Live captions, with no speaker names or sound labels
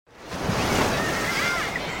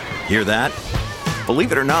Hear that?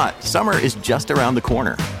 Believe it or not, summer is just around the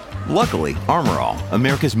corner. Luckily, Armor All,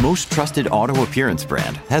 America's most trusted auto appearance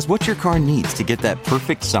brand, has what your car needs to get that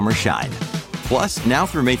perfect summer shine. Plus, now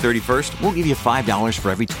through May 31st, we'll give you $5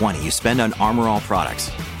 for every $20 you spend on Armor All products.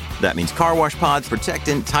 That means car wash pods,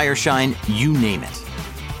 protectant, tire shine, you name it.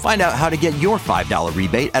 Find out how to get your $5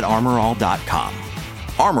 rebate at armorall.com.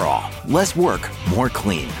 Armor All, less work, more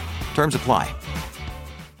clean. Terms apply.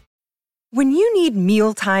 When you need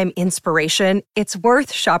mealtime inspiration, it's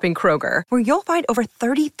worth shopping Kroger, where you'll find over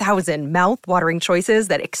 30,000 mouth-watering choices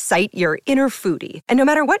that excite your inner foodie. And no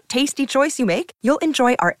matter what tasty choice you make, you'll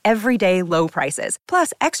enjoy our everyday low prices,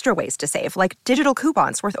 plus extra ways to save, like digital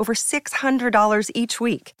coupons worth over $600 each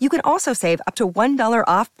week. You can also save up to $1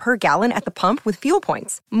 off per gallon at the pump with fuel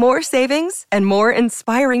points. More savings and more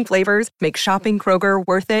inspiring flavors make shopping Kroger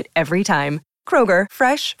worth it every time. Kroger,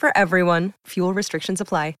 fresh for everyone. Fuel restrictions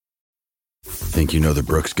apply. Think you know the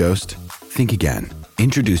Brooks Ghost? Think again.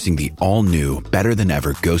 Introducing the all-new,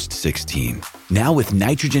 better-than-ever Ghost 16. Now with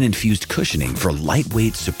nitrogen-infused cushioning for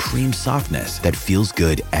lightweight, supreme softness that feels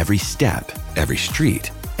good every step, every street,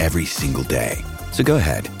 every single day. So go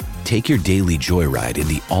ahead, take your daily joyride in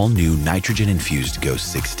the all-new nitrogen-infused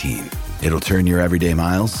Ghost 16. It'll turn your everyday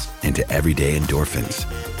miles into everyday endorphins.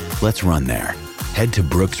 Let's run there. Head to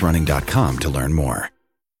brooksrunning.com to learn more.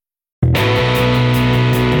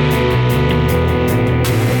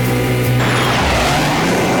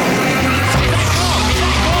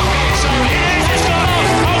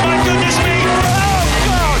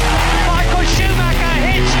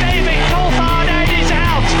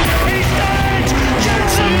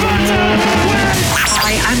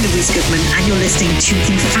 Goodman, and you're listening to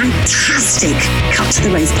the fantastic Cut to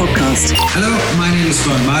the Race podcast. Hello, my name is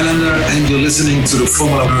Bernd Mailander, and you're listening to the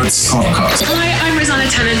Formula Nerds podcast. Hi, I'm Rosanna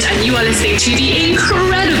Tennant, and you are listening to the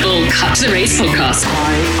incredible Cut to the Race podcast.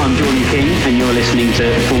 Hi, I'm Jordan King, and you're listening to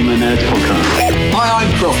the Formula Nerds podcast. Hi,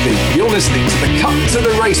 I'm Crofty. You're listening to the Cut to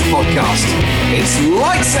the Race podcast. It's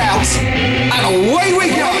lights out, and away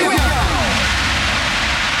we go!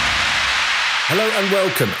 Hello and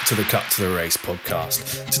welcome to the Cut to the Race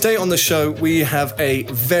podcast. Today on the show, we have a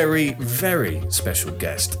very, very special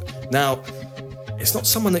guest. Now, it's not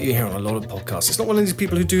someone that you hear on a lot of podcasts. It's not one of these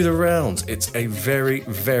people who do the rounds. It's a very,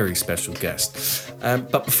 very special guest.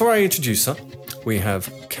 But before I introduce her, we have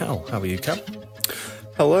Cal. How are you, Cal?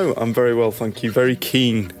 Hello, I'm very well, thank you. Very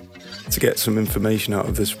keen to get some information out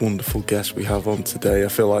of this wonderful guest we have on today. I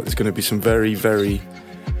feel like there's going to be some very, very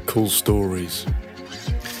cool stories.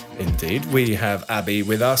 Indeed. We have Abby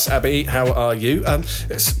with us. Abby, how are you?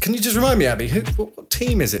 Can you just remind me, Abby, what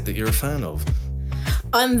team is it that you're a fan of?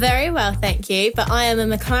 I'm very well, thank you, but I am a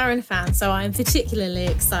McLaren fan, so I'm particularly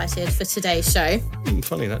excited for today's show.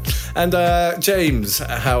 Funny that. And James,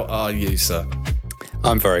 how are you, sir?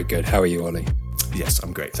 I'm very good. How are you, Ollie? Yes,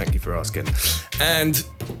 I'm great. Thank you for asking. And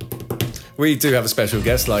we do have a special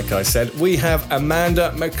guest, like I said. We have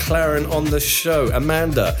Amanda McLaren on the show.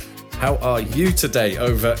 Amanda, how are you today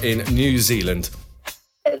over in New Zealand?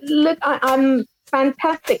 Look, I'm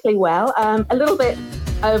fantastically well. A little bit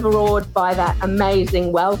overawed by that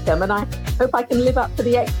amazing welcome, and I hope I can live up to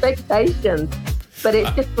the expectations. But it's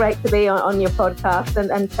just great to be on your podcast,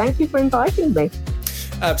 and thank you for inviting me.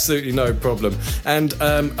 Absolutely no problem. And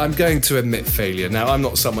I'm going to admit failure. Now, I'm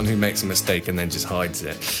not someone who makes a mistake and then just hides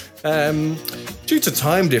it. Due to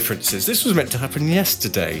time differences, this was meant to happen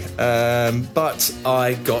yesterday, but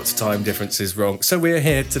I got time differences wrong, so we're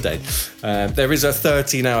here today. There is a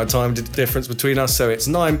 13-hour time difference between us, so it's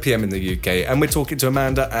 9 p.m. in the UK, and we're talking to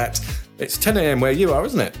Amanda it's 10 a.m. where you are,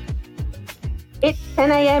 isn't it? It's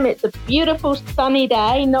 10 a.m. It's a beautiful sunny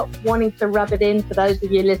day, not wanting to rub it in for those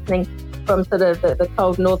of you listening from sort of the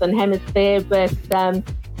cold northern hemisphere, but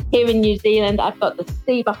here in New Zealand, I've got the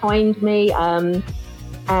sea behind me,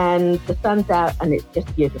 and the sun's out, and it's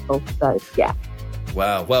just beautiful. So, yeah.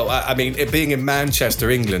 Wow. Well, I mean, it being in Manchester,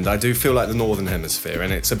 England, I do feel like the Northern Hemisphere,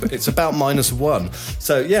 and it's about -1.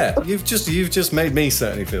 So, yeah, you've just made me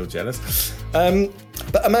certainly feel jealous.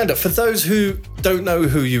 But Amanda, for those who don't know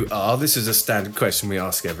who you are, this is a standard question we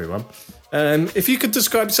ask everyone. If you could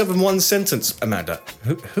describe yourself in one sentence, Amanda,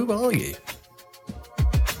 who are you?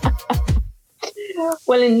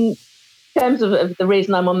 Well, in terms of the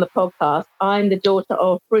reason I'm on the podcast, I'm the daughter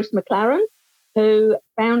of Bruce McLaren, who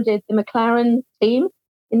founded the McLaren team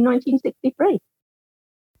in 1963.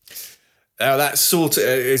 Now, that sort of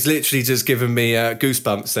is literally just giving me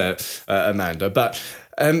goosebumps there, Amanda. But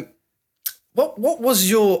what was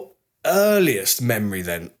your earliest memory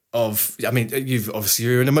then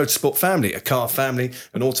you're in a motorsport family, a car family,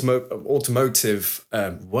 an automotive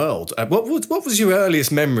world. What was your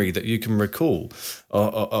earliest memory that you can recall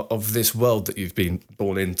of this world that you've been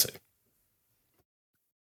born into?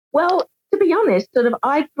 Well, to be honest, sort of,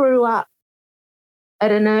 I grew up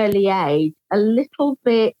at an early age a little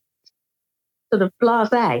bit sort of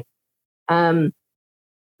blasé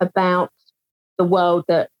about the world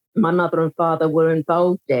that my mother and father were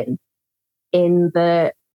involved in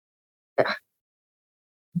the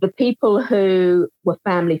people who were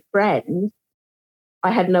family friends.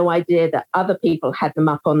 I had no idea that other people had them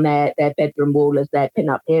up on their bedroom wall as their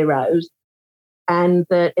pin-up heroes, and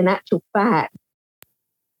that in actual fact,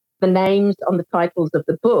 the names on the titles of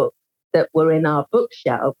the books that were in our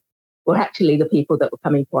bookshelf were actually the people that were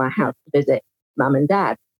coming to our house to visit mum and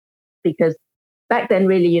dad. Because back then,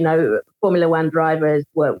 really, you know, Formula One drivers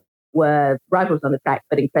were rivals on the track,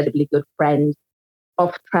 but incredibly good friends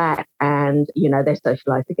off track. And, you know, they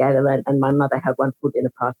socialized together, and my mother had wonderful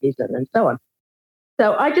dinner parties and so on.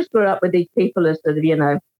 So I just grew up with these people as sort of, you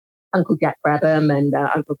know, Uncle Jack Brabham and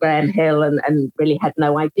Uncle Graham Hill, and really had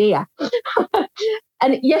no idea.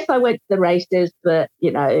 And yes, I went to the races, but, you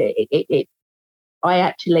know, I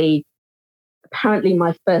actually, apparently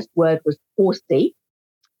my first word was horsey.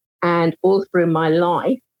 And all through my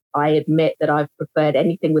life, I admit that I've preferred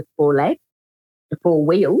anything with 4 legs to 4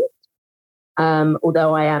 wheels.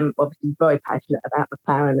 Although I am obviously very passionate about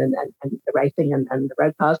McLaren and the racing and the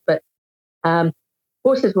road cars, but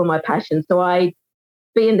horses were my passion. So I'd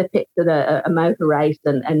be in the pits at a motor race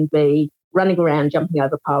and be running around, jumping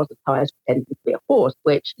over piles of tyres, pretending to be a horse,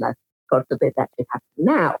 which, no, God forbid that should happen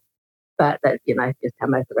now. But that's, you know, just how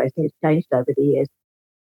motor racing has changed over the years.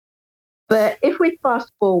 But if we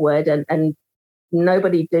fast forward and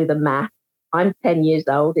nobody do the math, I'm 10 years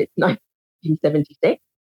old, it's 1976,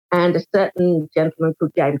 and a certain gentleman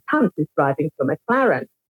called James Hunt is driving for McLaren.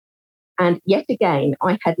 And yet again,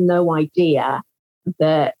 I had no idea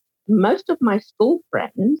that most of my school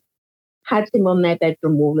friends had him on their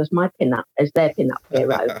bedroom wall as their pin-up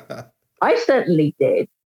hero. I certainly did,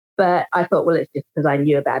 but I thought, well, it's just because I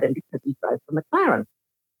knew about him because he drove for McLaren.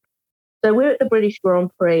 So we're at the British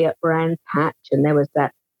Grand Prix at Brands Hatch, and there was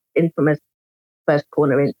that infamous first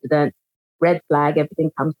corner incident, red flag,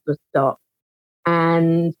 everything comes to a stop.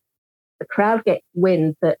 And the crowd gets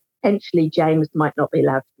wind that potentially James might not be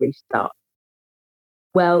allowed to restart.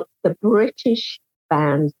 Well, the British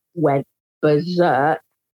fans went berserk,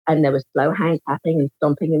 and there was slow hand clapping and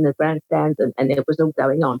stomping in the grandstands, and it was all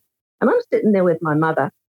going on. And I'm sitting there with my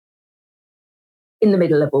mother in the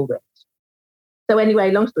middle of all this. So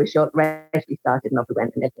anyway, long story short, the race started and off we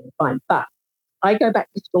went and everything was fine. But I go back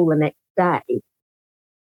to school the next day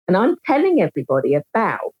and I'm telling everybody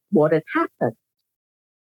about what had happened.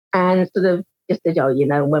 And sort of just said, oh, you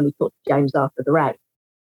know, when we talked to James after the race.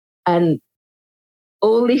 And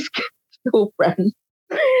all these school friends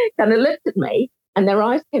kind of looked at me and their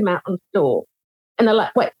eyes came out on store. And they're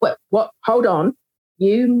like, wait, what? Hold on.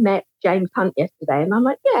 You met James Hunt yesterday? And I'm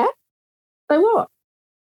like, yeah. So what?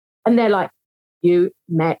 And they're like, you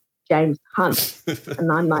met James Hunt?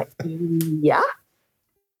 And I'm like, yeah.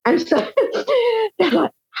 And so they're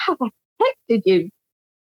like, how the heck did you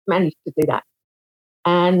manage to do that?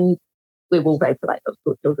 And we were all very polite, those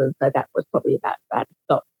school children, so that was probably about to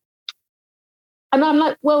stop. And I'm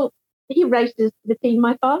like, well, he races the team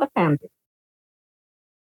my father founded.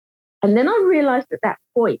 And then I realised at that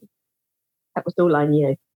point, that was all I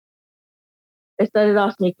knew. They started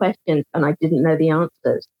asking me questions and I didn't know the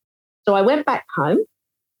answers. So I went back home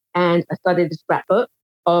and I studied a scrapbook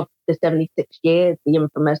of the 76 years, the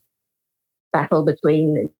infamous battle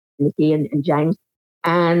between Nicky and James.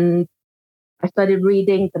 And I started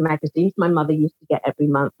reading the magazines my mother used to get every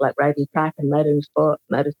month, like Road and Track and Motorsport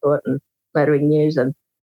and Motoring News. And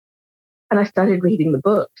I started reading the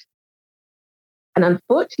books. And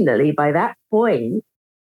unfortunately, by that point,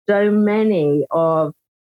 so many of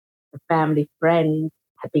the family friends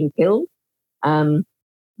had been killed.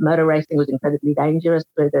 Motor racing was incredibly dangerous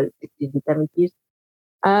through the 60s and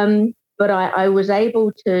 70s. But I was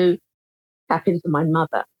able to tap into my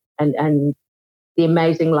mother and the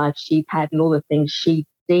amazing life she'd had and all the things she'd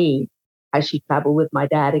seen as she traveled with my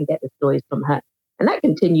dad and get the stories from her. And that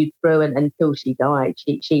continued through and until she died.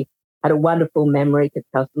 She had a wonderful memory, could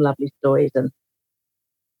tell some lovely stories.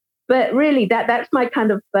 But really, that's my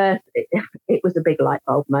kind of first, it was a big light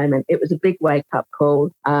bulb moment. It was a big wake-up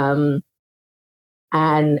call. And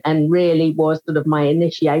really was sort of my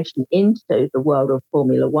initiation into the world of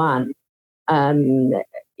Formula One.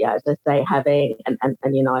 As I say, having, and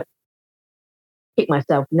you know, I kick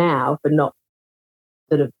myself now for not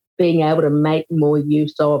sort of being able to make more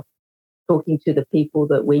use of talking to the people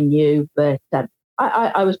that we knew. But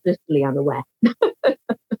I was blissfully unaware.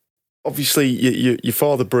 Obviously, your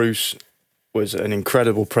father, Bruce, was an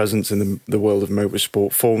incredible presence in the world of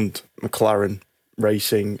motorsport, formed McLaren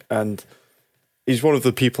Racing, and he's one of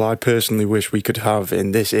the people I personally wish we could have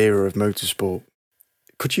in this era of motorsport.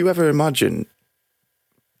 Could you ever imagine,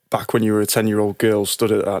 back when you were a 10-year-old girl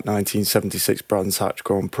stood at that 1976 Brands Hatch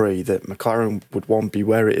Grand Prix, that McLaren would, one, be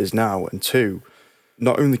where it is now, and two,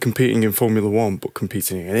 not only competing in Formula One, but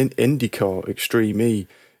competing in IndyCar, Extreme E,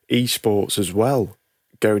 esports as well,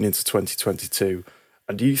 going into 2022?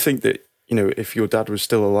 And do you think that, if your dad was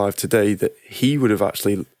still alive today, that he would have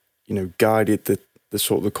actually, guided the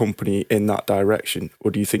sort of the company in that direction?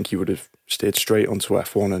 Or do you think he would have steered straight onto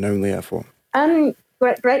F1 and only F1?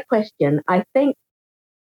 Great question.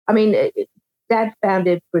 Dad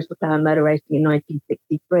founded Bruce McLaren Motor Racing in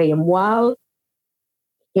 1963, and while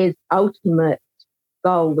his ultimate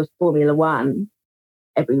goal was Formula One,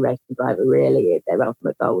 every racing driver really, their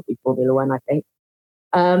ultimate goal would be Formula One, I think.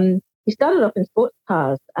 He started off in sports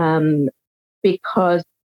cars because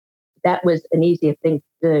that was an easier thing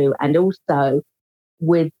to do, and also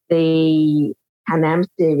with the Can-Am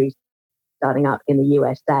series starting up in the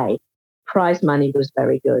USA, prize money was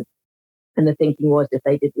very good. And the thinking was if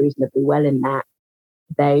they did reasonably well in that,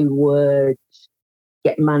 they would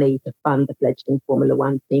get money to fund the fledgling Formula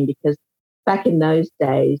One team, because back in those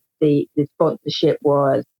days, the sponsorship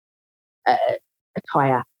was a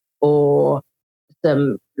tyre or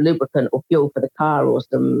some lubricant or fuel for the car or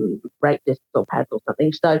some brake discs or pads or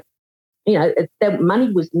something. So, the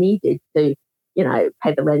money was needed to,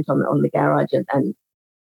 pay the rent on the garage and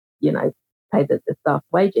pay the staff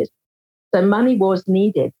wages. So money was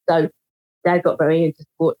needed. So Dad got very into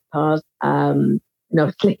sports cars. And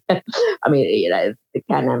obviously, the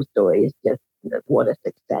Can-Am story is just what a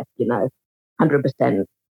success, 100%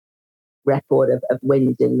 record of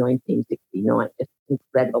wins in 1969. Just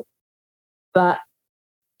incredible. But,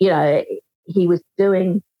 he was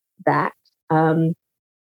doing that.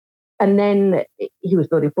 And then he was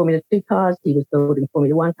building Formula 2 cars. He was building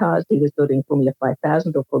Formula 1 cars. He was building Formula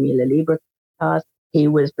 5000 or Formula Libre cars. He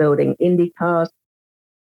was building Indy cars.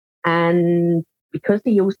 And because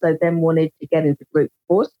he also then wanted to get into Group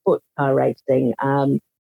 4 sports car racing and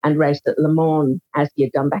raced at Le Mans, as he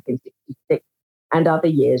had done back in 66 and other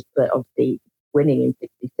years, but obviously winning in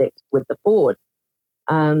 66 with the Ford,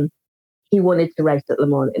 he wanted to race at Le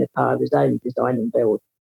Mans in a car of his own, design and build.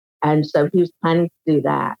 And so he was planning to do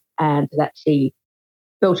that, and had actually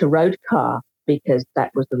built a road car because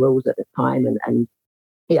that was the rules at the time. And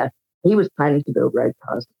he was planning to build road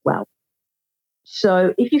cars as well.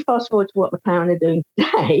 So if you fast forward to what McLaren are doing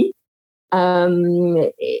today,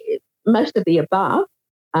 most of the above,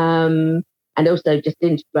 and also just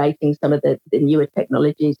integrating some of the newer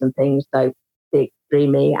technologies and things, so the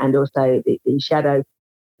Extreme E and also the Shadow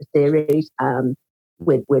series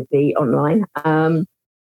with the online.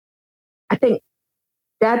 I think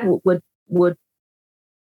Dad would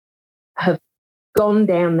have gone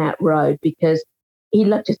down that road because he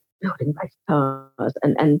loved just building race cars.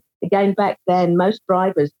 And again, back then, most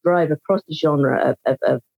drivers drove across the genre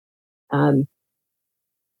of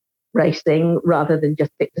racing rather than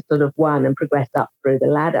just stick to sort of one and progress up through the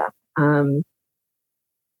ladder.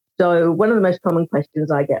 So one of the most common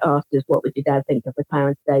questions I get asked is, what would your dad think of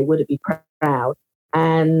McLaren today? Would it be proud?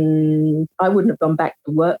 And I wouldn't have gone back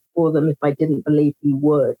to work for them if I didn't believe he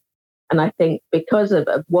would. And I think because of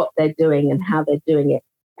what they're doing and how they're doing it,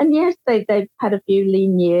 and yes, they've had a few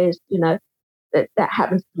lean years, that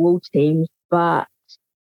happens to all teams. But,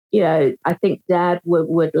 I think Dad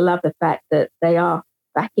would love the fact that they are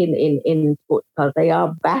back in sports cars. They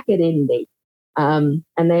are back at Indy, and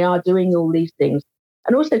they are doing all these things.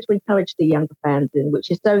 And also to encourage the younger fans which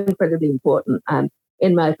is so incredibly important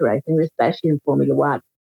in motor racing, especially in Formula One,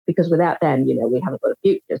 because without them, we haven't got a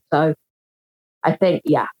future. So I think,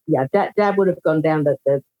 Dad would have gone down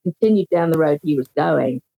continued down the road he was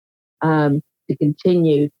going, to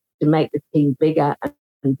continue to make the team bigger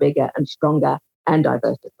and stronger and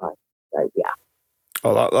diversified. So, yeah.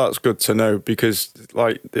 Oh, that's good to know, because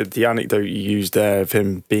like the anecdote you used there of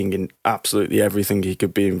him being in absolutely everything he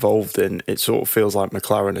could be involved in, it sort of feels like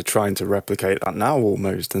McLaren are trying to replicate that now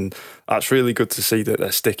almost. And that's really good to see that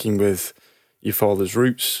they're sticking with your father's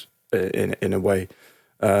roots in a way.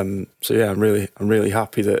 So yeah, I'm really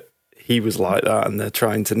happy that he was like that and they're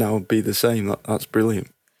trying to now be the same. That's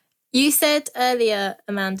brilliant. You said earlier,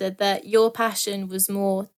 Amanda, that your passion was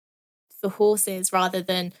more for horses rather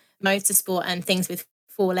than motorsport and things with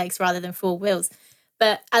four legs rather than four wheels.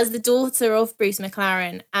 But as the daughter of Bruce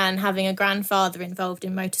McLaren and having a grandfather involved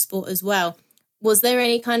in motorsport as well, was there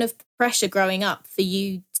any kind of pressure growing up for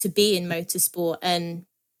you to be in motorsport and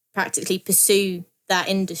practically pursue that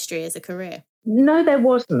industry as a career? No, there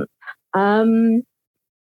wasn't. I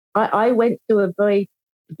went to a very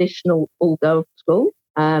traditional all-girls school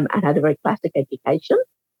and had a very classic education.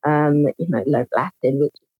 Learned Latin,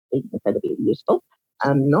 which is incredibly useful.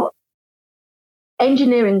 Not.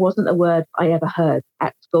 Engineering wasn't a word I ever heard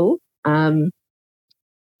at school. And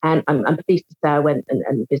I'm pleased to say I went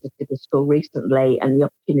and visited the school recently, and the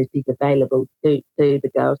opportunities available to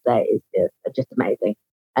the girls there are just amazing.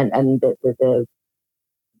 And the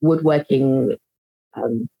woodworking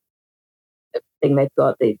thing they've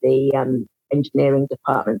got, the engineering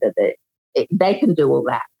department, they can do all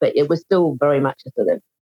that, but it was still very much a sort of,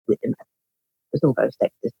 it was all very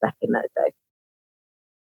sexist back in those days.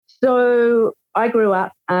 So I grew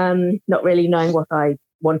up not really knowing what I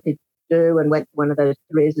wanted to do, and went to one of those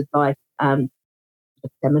careers advice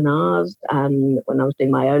seminars when I was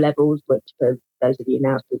doing my O-levels, which for those of you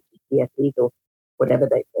now speak GCSEs or whatever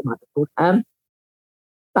they might be called.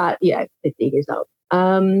 But 15 years old.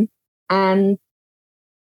 And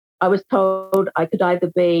I was told I could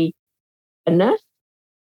either be a nurse,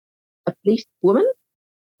 a police woman,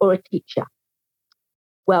 or a teacher.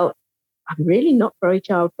 Well, I'm really not very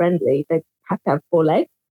child friendly. They have to have 4 legs.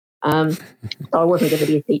 So I wasn't going to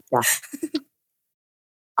be a teacher.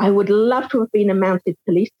 I would love to have been a mounted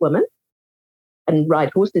police woman and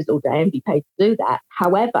ride horses all day and be paid to do that.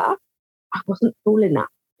 However, I wasn't tall enough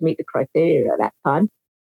to meet the criteria at that time.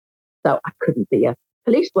 So I couldn't be a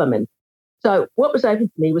policewoman. So what was open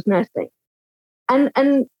to me was nursing. And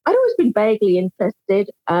I'd always been vaguely interested.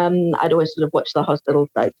 I'd always sort of watched the hospital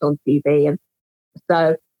soaps on TV. And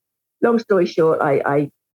so long story short, I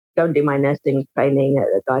go and do my nursing training at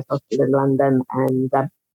the Guy's Hospital in London. And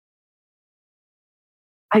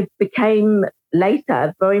I became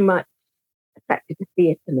later very much attracted to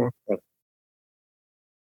theatre nursing.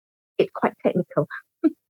 It's quite technical.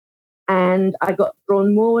 And I got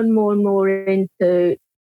drawn more and more and more into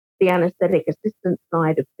the anaesthetic assistant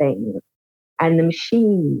side of things and the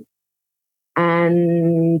machines.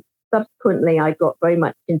 And subsequently, I got very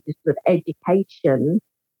much into sort of education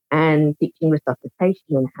and teaching resuscitation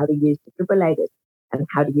and how to use defibrillators and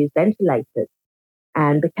how to use ventilators,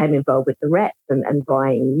 and became involved with the reps and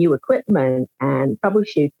buying new equipment and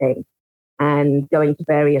troubleshooting and going to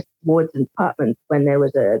various wards and departments when there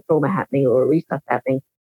was a trauma happening or a resus happening,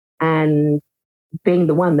 and being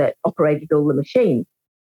the one that operated all the machines.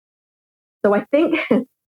 So I think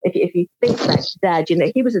if you think back to Dad,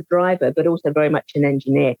 he was a driver, but also very much an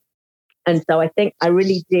engineer. And so I think I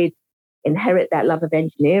really did inherit that love of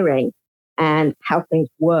engineering and how things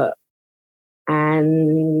work.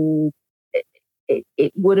 And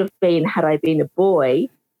it would have been, had I been a boy,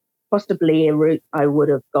 possibly a route I would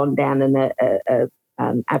have gone down in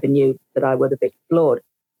an avenue that I would have explored.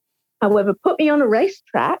 However, put me on a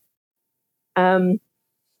racetrack.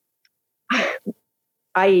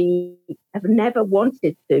 I have never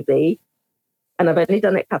wanted to be, and I've only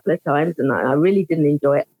done it a couple of times, and I really didn't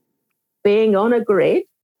enjoy it. Being on a grid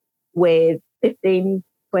with 15,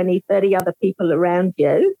 20, 30 other people around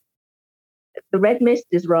you, the red mist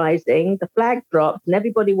is rising, the flag drops, and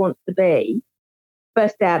everybody wants to be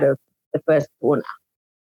first out of the first corner.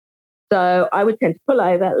 So I would tend to pull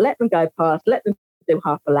over, let them go past, let them do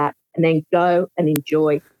half a lap, and then go and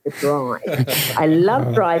enjoy the drive. I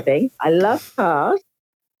love driving. I love cars,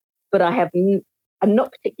 but I'm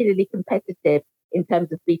not particularly competitive in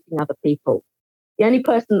terms of beating other people. The only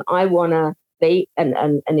person I want to beat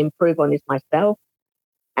and improve on is myself.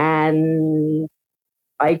 And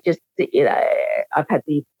I just, I've had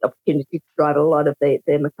the opportunity to drive a lot of the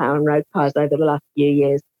McLaren road cars over the last few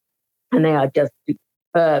years, and they are just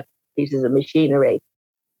superb pieces of machinery.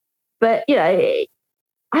 But, I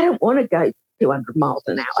don't want to go 200 miles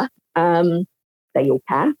an hour. They all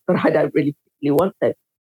can, but I don't really particularly want to.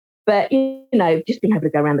 But, just being able to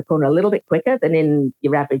go around the corner a little bit quicker than in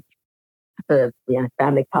your average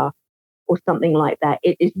family car or something like that,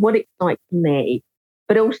 it is what excites me.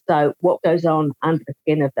 But also what goes on under the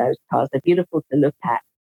skin of those cars. They're beautiful to look at,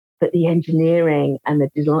 but the engineering and the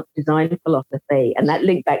design philosophy and that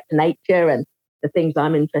link back to nature and the things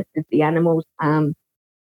I'm interested in, the animals,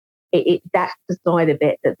 that's the side of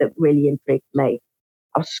it that really intrigues me.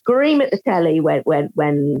 I'll scream at the telly when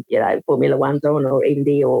Formula One's on or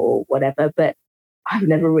Indy or whatever, but I've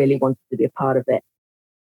never really wanted to be a part of it.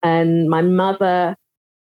 And my mother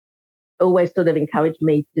always sort of encouraged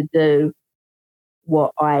me to do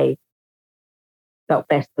what I felt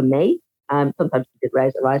best for me. Sometimes she did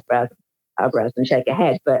raise her eyebrows. eyebrows and shake her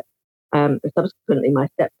head. But subsequently, my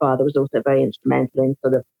stepfather was also very instrumental in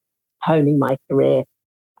sort of honing my career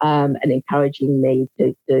and encouraging me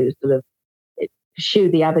to sort of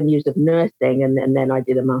pursue the avenues of nursing. And then I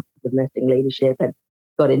did a Master's of Nursing Leadership and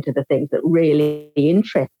got into the things that really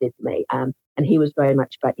interested me. And he was very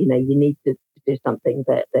much about, you need to do something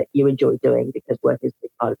that you enjoy doing because work is a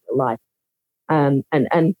big part of your life.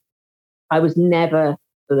 And I was never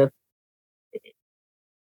sort of,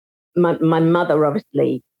 my mother,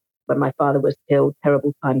 obviously, when my father was killed,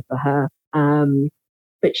 terrible time for her.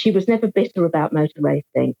 But she was never bitter about motor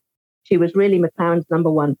racing. She was really McLaren's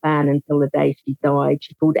 #1 fan until the day she died.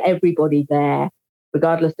 She called everybody there,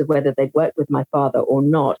 regardless of whether they'd worked with my father or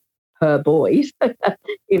not, her boys,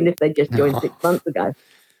 even if they just joined 6 months ago.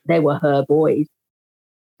 They were her boys.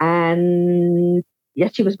 And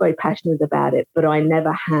yes, she was very passionate about it, but I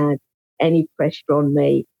never had any pressure on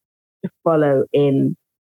me to follow in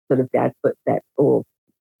sort of Dad's footsteps or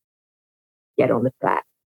get on the track,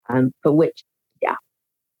 for which,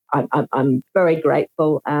 I'm very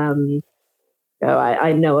grateful. I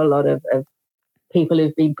know a lot of people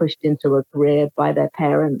who've been pushed into a career by their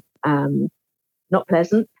parents, not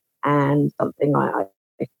pleasant, and something I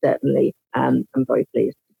certainly am very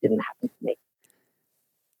pleased it didn't happen to me.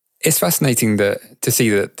 It's fascinating to see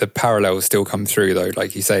that the parallels still come through, though,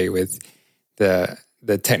 like you say, with the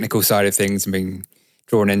technical side of things and being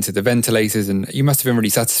drawn into the ventilators. And you must have been really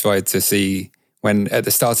satisfied to see when at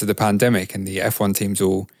the start of the pandemic and the F1 teams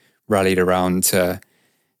all rallied around to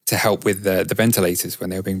help with the ventilators when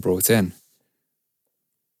they were being brought in.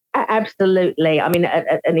 Absolutely. I mean,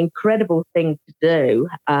 an incredible thing to do.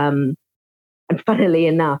 And funnily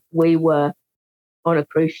enough, we were on a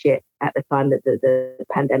cruise ship at the time that the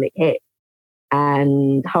pandemic hit.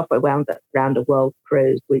 And halfway around a world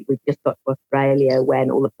cruise, we just got to Australia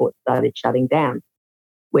when all the ports started shutting down,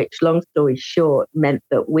 which, long story short, meant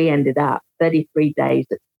that we ended up 33 days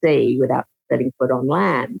at sea without setting foot on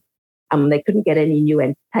land. And they couldn't get any new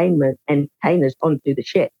entertainers onto the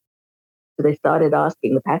ship. So they started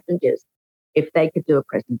asking the passengers if they could do a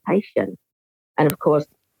presentation. And of course,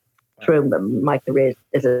 through my career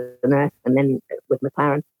as a nurse and then with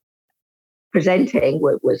McLaren, presenting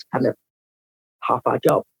was kind of half our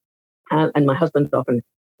job. And my husband often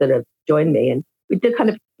sort of joined me and we'd do kind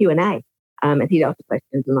of Q&A. And he'd ask the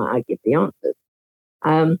questions and I'd give the answers.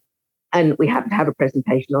 And we happened to have a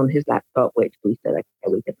presentation on his laptop, which we said,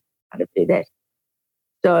 okay, we could kind of do this.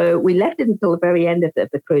 So we left it until the very end of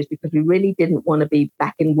the cruise because we really didn't want to be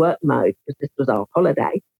back in work mode because this was our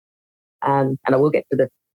holiday. And I will get to the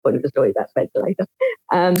point of the story about ventilator.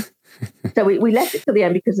 So we left it to the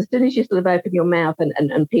end because as soon as you sort of open your mouth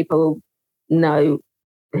and people know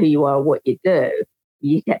who you are, what you do,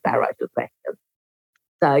 you get that right to a question.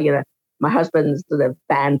 So, my husband's sort of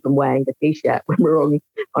banned from wearing the T-shirt when we're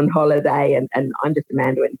on holiday, and I'm just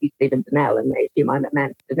Amanda and he's Stephen Donnell, and they assume I'm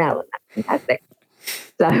Amanda Donnell, and that's fantastic.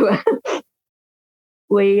 So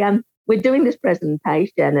we're doing this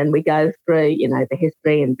presentation, and we go through, the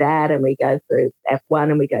history and Dad, and we go through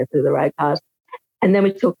F1, and we go through the road cars, and then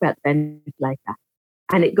we talk about the ventilator,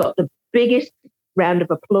 and it got the biggest round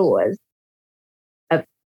of applause of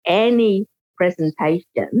any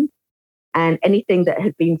presentation and anything that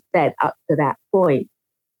had been said up to that point.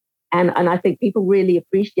 And I think people really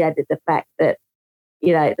appreciated the fact that,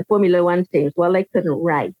 the Formula One teams, while they couldn't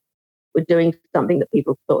race, were doing something that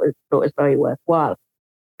people thought was very worthwhile.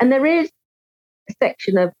 And there is a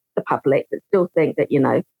section of the public that still think that,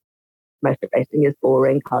 motor racing is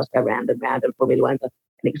boring, cars go round and round, and Formula One's an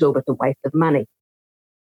exorbitant waste of money.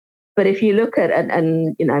 But if you look at,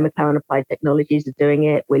 and McLaren Applied Technologies are doing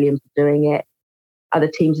it, Williams are doing it, other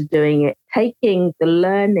teams are doing it, taking the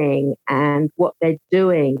learning and what they're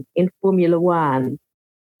doing in Formula One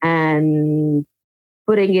and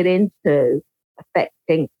putting it into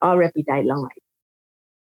affecting our everyday lives.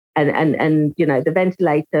 And the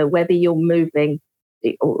ventilator, whether you're moving,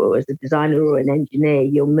 or as a designer or an engineer,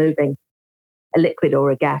 you're moving a liquid or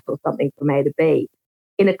a gas or something from A to B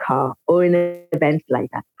in a car or in a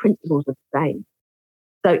ventilator, principles are the same.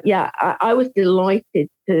 So, yeah, I was delighted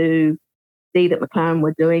to see that McLaren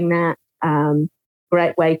were doing that.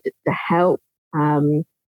 Great way to help. And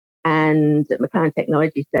at McLaren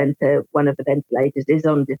Technology Centre, one of the ventilators is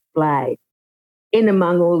on display in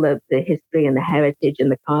among all the history and the heritage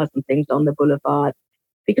and the cars and things on the boulevard.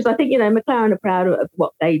 Because I think, McLaren are proud of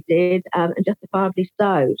what they did and justifiably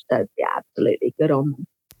so. So, yeah, absolutely good on them.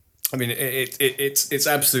 I mean, it's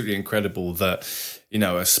absolutely incredible that,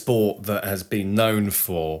 a sport that has been known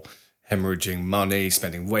for hemorrhaging money,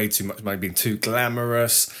 spending way too much money, being too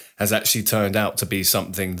glamorous, has actually turned out to be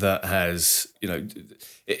something that has,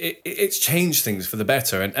 it's changed things for the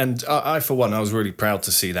better. And I, for one, I was really proud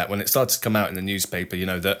to see that when it started to come out in the newspaper,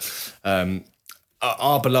 that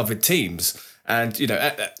our beloved teams, and,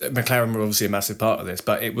 McLaren were obviously a massive part of this,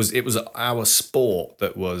 but it was our sport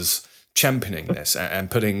that was championing this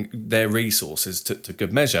and putting their resources to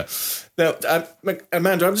good measure. Now,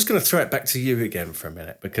 Amanda, I'm just going to throw it back to you again for a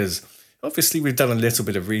minute, because obviously we've done a little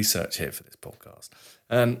bit of research here for this podcast.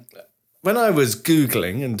 When I was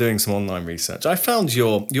Googling and doing some online research, I found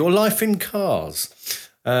your life in cars.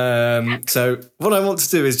 So what I want to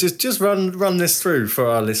do is just run this through for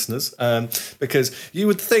our listeners, because you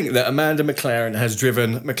would think that Amanda McLaren has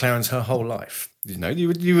driven McLarens her whole life. You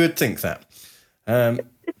would think that.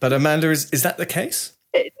 But Amanda, is that the case?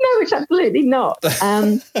 No, it's absolutely not.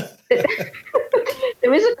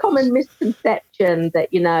 There is a common misconception that,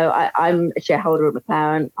 I'm a shareholder of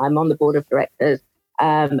McLaren, I'm on the board of directors,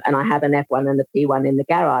 and I have an F1 and a P1 in the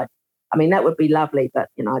garage. I mean, that would be lovely, but,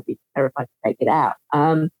 I'd be terrified to take it out.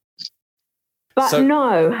 No.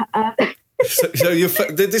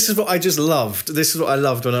 This is what I just loved. This is what I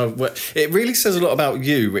loved it really says a lot about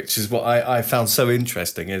you, which is what I found so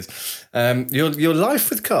interesting, is your life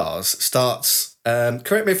with cars starts,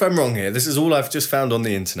 correct me if I'm wrong here, this is all I've just found on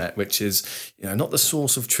the internet, which is, not the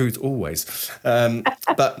source of truth always.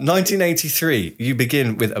 But 1983, you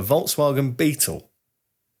begin with a Volkswagen Beetle.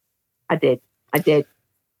 I did.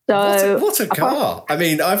 So what a car. I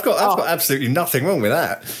mean, I've got absolutely nothing wrong with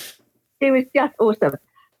that. It was just awesome.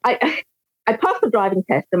 I passed the driving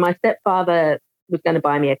test, and my stepfather was going to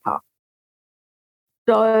buy me a car.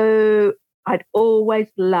 So I'd always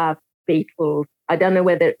loved Beetles. I don't know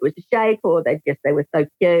whether it was a shape or they were so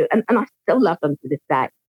cute. And I still love them to this day.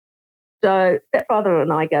 So stepfather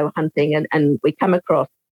and I go hunting, and we come across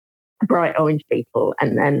a bright orange Beetle,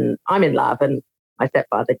 and then I'm in love, and my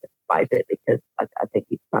stepfather just buys it because I think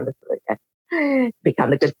he's trying to sort of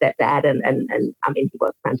become a good stepdad. And I mean, he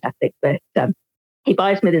was fantastic, but he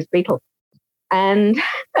buys me this Beetle. And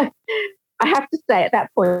I have to say, at that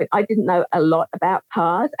point, I didn't know a lot about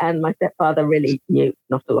cars, and my stepfather really knew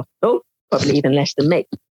not a lot at all, probably even less than me.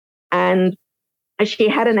 And she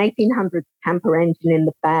had an 1800 camper engine in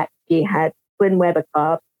the back. She had twin Weber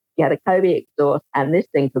carbs. She had a Kobe exhaust, and this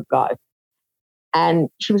thing could go. And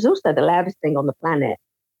she was also the loudest thing on the planet.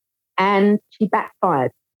 And she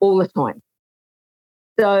backfired all the time.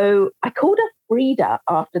 So I called her Frida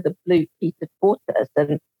after the blue Peter tortoise.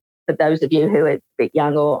 And for those of you who are a bit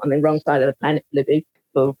young or on the wrong side of the planet,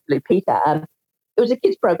 Blue Peter, it was a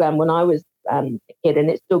kids program when I was a kid, and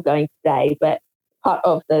it's still going today. But part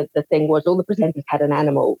of the thing was all the presenters had an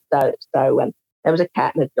animal. So there was a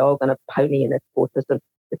cat and a dog and a pony and a tortoise. And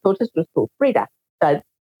the tortoise was called Frida. So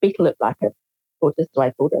Beetle looked like a tortoise, so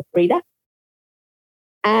I called her Frida.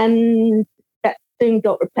 And that soon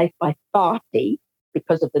got replaced by Farty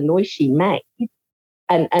because of the noise she made.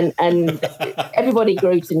 And everybody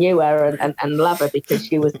grew to know her and love her because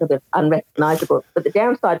she was sort of unrecognisable. But the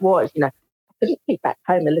downside was, I couldn't keep back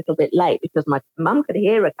home a little bit late because my mum could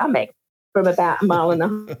hear her coming from about a mile and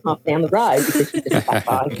a half down the road because she just sat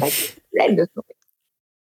by and made horrendous noise.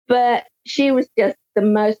 But she was just the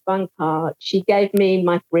most fun car. She gave me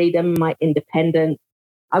my freedom, my independence.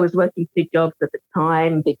 I was working 2 jobs at the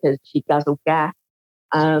time because she guzzled gas.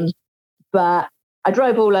 But I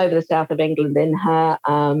drove all over the south of England in her.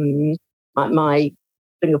 My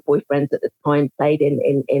string of boyfriends at the time played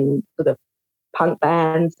in sort of punk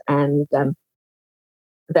bands, and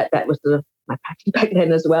that was sort of my passion back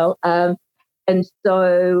then as well. And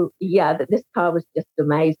so, this car was just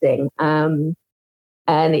amazing. And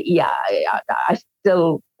I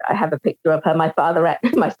still have a picture of her. My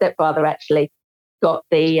stepfather actually got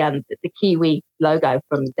the Kiwi logo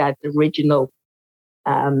from Dad's original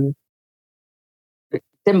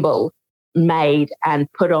symbol made and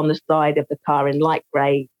put on the side of the car in light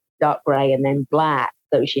grey, dark grey, and then black.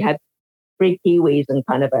 So she had 3 Kiwis and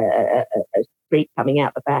kind of a streak coming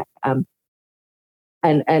out the back.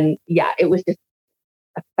 It was just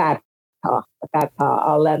a fab car.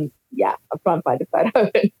 I'll try and find a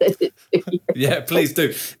photo. Yeah, please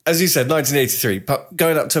do. As you said, 1983,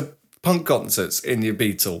 going up to punk concerts in your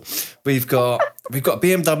Beetle. We've got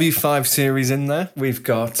BMW 5 Series in there. We've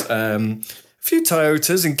got a few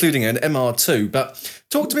Toyotas, including an MR2. But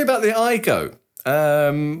talk to me about the Aygo.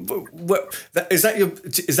 Is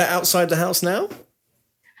that outside the house now?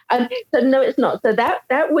 So no, it's not. So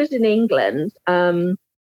that was in England, and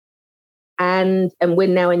we're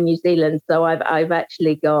now in New Zealand. So I've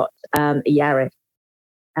actually got a Yaris,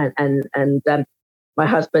 and my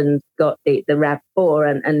husband's got the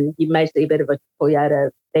RAV4, and you may see a bit of a Toyota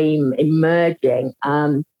theme emerging.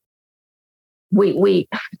 So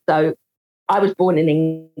I was born in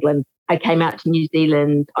England. I came out to New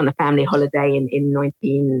Zealand on a family holiday in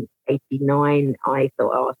 1989. I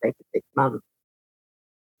thought, I'll stay for 6 months.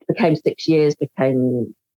 Became 6 years,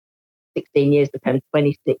 became 16 years, became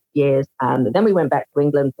 26 years. Then we went back to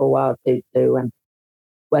England for a while to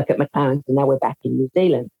work at McLaren, and now we're back in New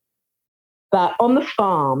Zealand. But on the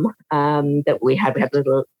farm that we had a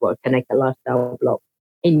little Connector lifestyle block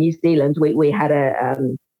in New Zealand. We had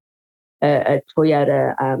a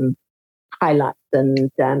Toyota Hilux,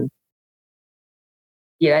 and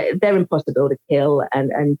they're impossible to kill,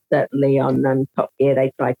 and certainly on Top Gear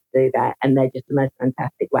they tried to do that, and they're just the most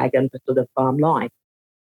fantastic wagon for sort of farm life.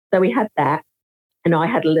 So we had that, and I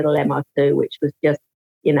had a little MR2, which was just,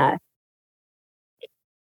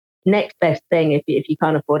 next best thing. If you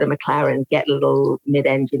can't afford a McLaren, get a little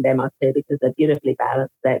mid-engine MR2 because they're beautifully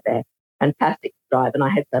balanced. They're fantastic to drive, and I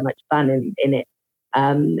had so much fun in it.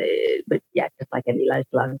 But yeah, just like any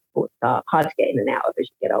low-slung sports car, hard to get in and out of as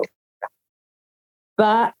you get older.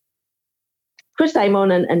 But Chris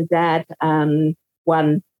Amon and Dad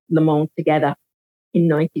won Le Mans together in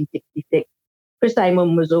 1966. Chris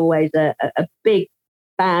Amon was always a big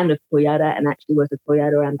fan of Toyota and actually was a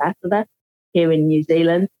Toyota ambassador here in New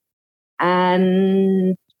Zealand.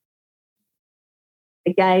 And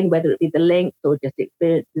again, whether it be the links or just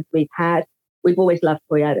experiences we've had, we've always loved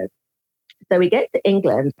Toyotas. So we get to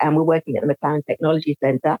England and we're working at the McLaren Technology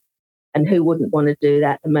Centre. And who wouldn't want to do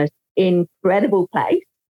that? The most incredible place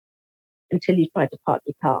until you try to park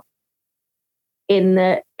your car. In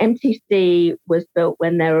the MTC was built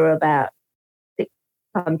when there were about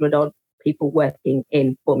 600 odd people working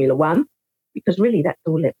in Formula One, because really that's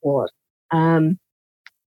all it was.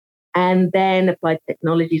 And then Applied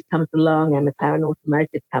Technologies comes along and McLaren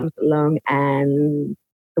Automotive comes along, and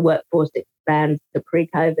the workforce expands to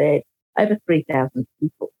pre-COVID over 3,000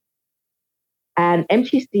 people. And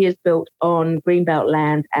MTC is built on Greenbelt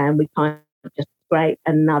land, and we kind of just scrape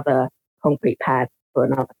another concrete pad for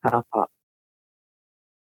another car park.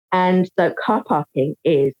 And so car parking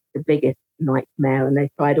is the biggest nightmare, and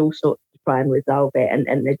they've tried all sorts to try and resolve it,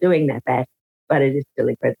 and they're doing their best, but it is still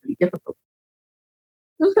incredibly difficult.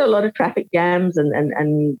 There's also a lot of traffic jams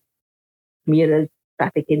and commuter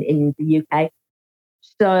traffic in the UK.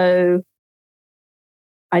 So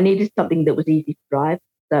I needed something that was easy to drive,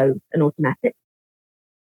 so an automatic.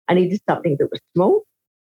 I needed something that was small,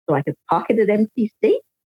 so I could park it at MTC.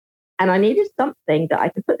 And I needed something that I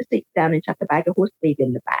could put the seats down and chuck a bag of horse feed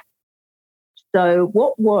in the back. So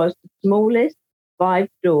what was the smallest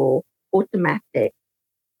 5-door automatic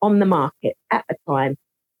on the market at the time?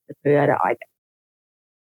 The Toyota Aygo.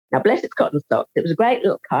 Now, bless its cotton socks, it was a great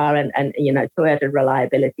little car, and Toyota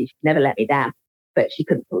reliability, she never let me down, but she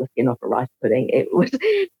couldn't pull the skin off a rice pudding. It was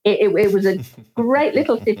a great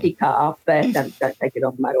little city car, but don't take it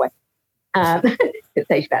on the motorway. It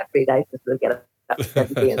takes you about 3 days to sort of get up to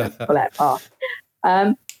 70 and then pull out fast.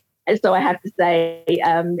 And so I have to say,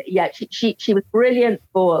 she was brilliant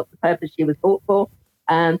for the purpose she was bought for.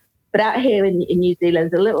 But out here in New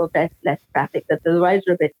Zealand, there's a little bit less traffic. The roads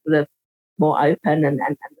are a bit sort of more open and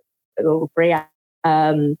all free.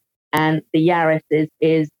 And the Yaris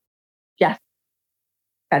is just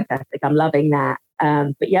fantastic. I'm loving that.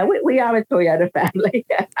 But yeah, we are a Toyota family.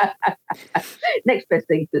 Next best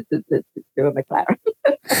thing to do a McLaren.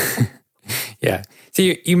 Yeah. So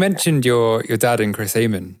you mentioned your dad and Chris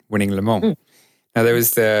Amon winning Le Mans. Now there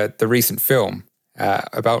was the recent film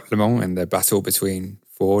about Le Mans and the battle between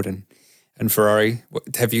Ford and Ferrari.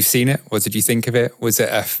 Have you seen it? What did you think of it? Was it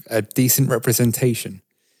a decent representation?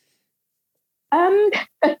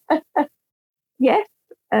 Yes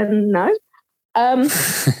and no.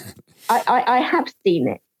 I have seen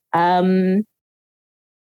it.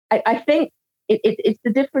 I think it's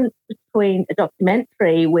the difference between a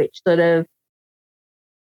documentary, which sort of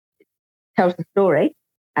tells the story,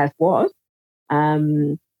 as was,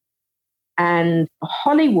 and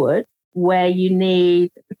Hollywood, where you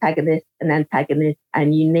need a protagonist and antagonist,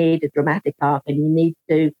 and you need a dramatic arc, and you need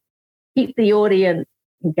to keep the audience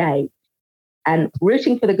engaged and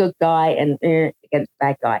rooting for the good guy and against the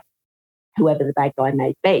bad guy, whoever the bad guy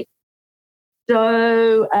may be.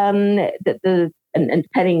 So, and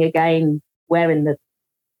depending again where in the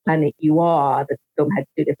planet you are, the film had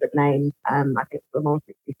 2 different names. I think Le Mans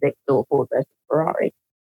 66 or Ford versus Ferrari.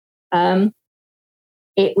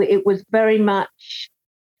 It was very much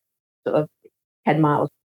sort of 10 miles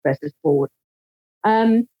versus Ford,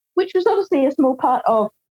 which was obviously a small part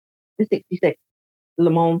of the 66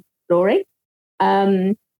 Le Mans story.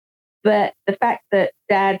 But the fact that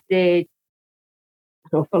Dad did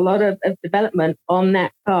an awful lot of development on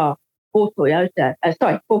that car for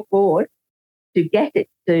for Ford to get it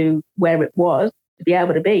to where it was, to be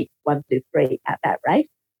able to be 1, 2, 3 at that race.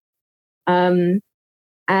 And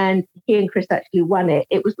he and Chris actually won it.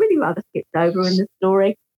 It was really rather skipped over in the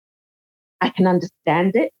story. I can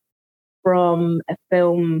understand it from a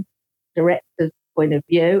film director's point of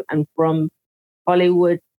view and from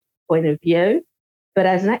Hollywood's point of view. But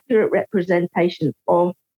as an accurate representation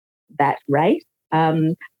of that race, no,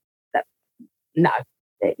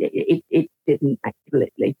 it didn't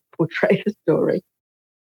accurately portray the story.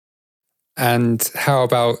 And how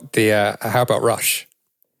about Rush?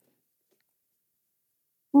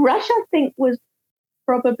 Rush, I think, was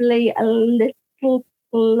probably a little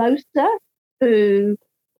closer to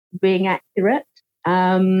being accurate.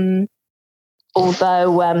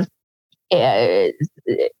 Although,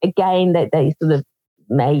 again, they sort of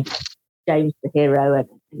made James the hero and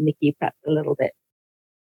Nicky perhaps a little bit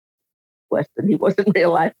worse than he was in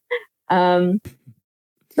real life. But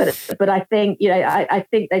I think, I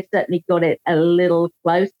think they certainly got it a little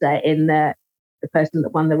closer in that the person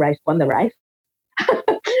that won the race,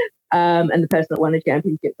 and the person that won the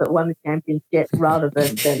championship rather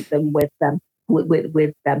than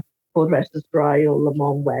with Ford versus Ferrari or Le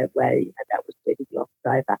Mans where that was really glossed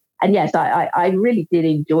over. And yes, I really did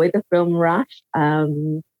enjoy the film Rush,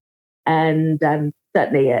 and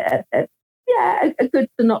certainly a good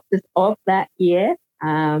synopsis of that year.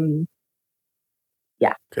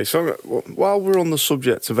 Yeah. Okay, so while we're on the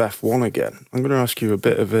subject of F1 again, I'm going to ask you a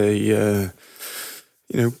bit of a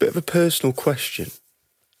personal question.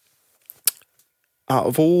 Out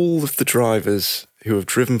of all of the drivers who have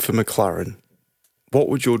driven for McLaren, what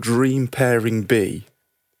would your dream pairing be?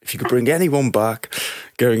 If you could bring anyone back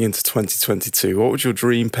going into 2022, what would your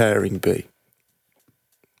dream pairing be?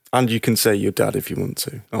 And you can say your dad if you want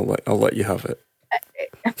to. I'll let you have it.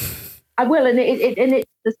 I will, and it's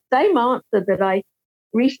the same answer that I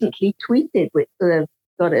recently tweeted, which sort of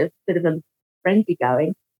got a bit of a frenzy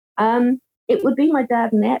going. It would be my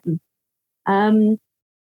dad and Ayrton.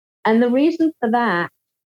 And the reason for that,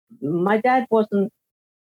 my dad wasn't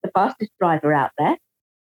the fastest driver out there,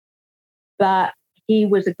 but he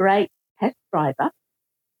was a great test driver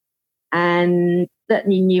and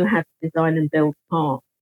certainly knew how to design and build cars.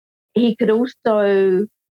 He could also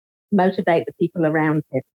motivate the people around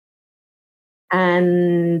him.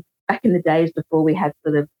 And back in the days before we had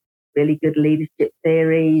sort of really good leadership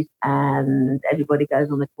theories and everybody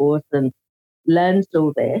goes on the course and learns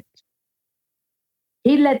all this,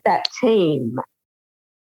 he led that team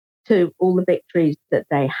to all the victories that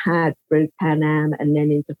they had through Pan Am and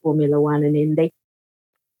then into Formula One and Indy,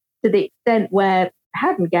 to the extent where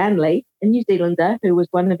Howden Ganley, a New Zealander who was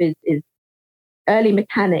one of his early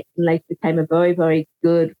mechanics and later became a very, very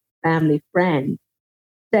good family friend,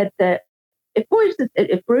 said that if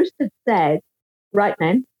Bruce had said, right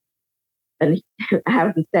men, and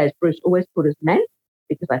Howden says Bruce always put us men,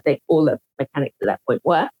 because I think all the mechanics at that point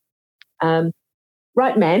were,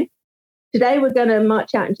 right men, today we're going to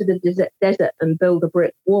march out into the desert and build a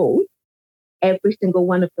brick wall. Every single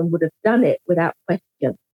one of them would have done it without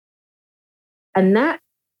question. And that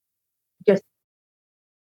just,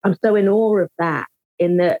 I'm so in awe of that,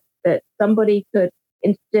 in that somebody could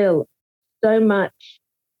instill so much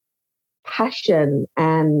passion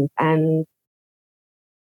and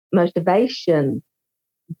motivation,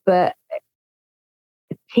 but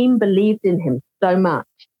the team believed in him so much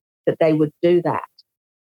that they would do that.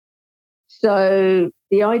 So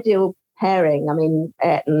the ideal pairing, I mean,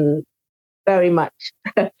 Ayrton, very much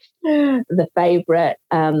the favourite,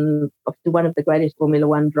 obviously one of the greatest Formula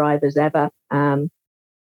One drivers ever, some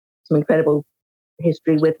incredible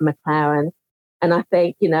history with McLaren. And I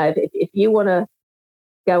think, if you want to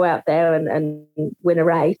go out there and win a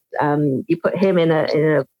race, you put him in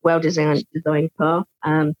a well-designed car,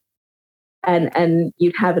 and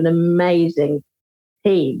you'd have an amazing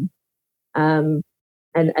team. And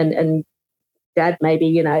Dad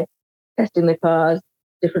maybe, testing the cars,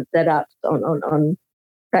 different setups on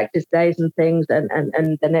practice days and things, and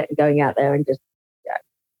then going out there and just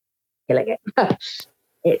killing it.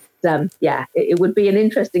 It's it would be an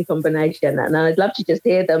interesting combination, and I'd love to just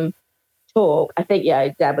hear them talk. I think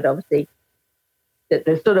Dad would obviously,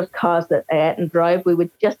 the sort of cars that Ayrton drove, we were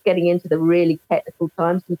just getting into the really technical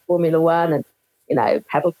times in Formula One, and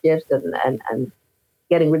pedal shifts and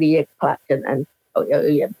getting rid of your clutch and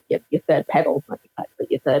your third pedal, not your clutch,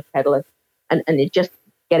 but your third pedal, and it's just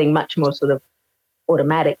getting much more sort of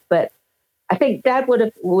automatic. But I think Dad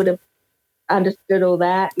would have understood all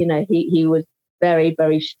that. He was very,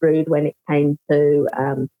 very shrewd when it came to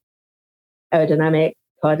aerodynamics,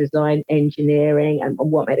 car design, engineering, and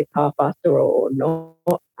what made a car faster or not.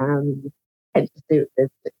 Hence the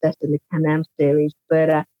success in the Can-Am series.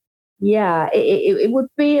 But yeah, it would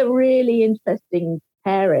be a really interesting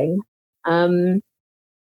pairing.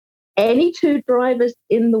 Any two drivers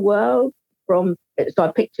in the world so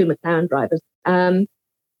I picked two McLaren drivers.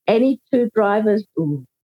 Any two drivers,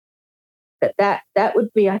 that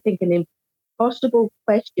would be, I think, an impossible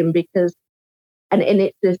question because, and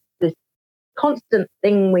it's this constant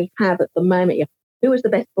thing we have at the moment. Who was the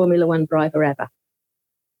best Formula One driver ever?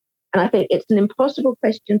 And I think it's an impossible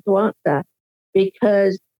question to answer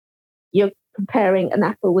because you're comparing an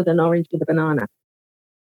apple with an orange with a banana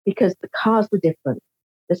because the cars were different.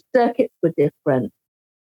 The circuits were different.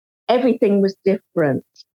 Everything was different.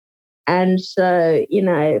 And so,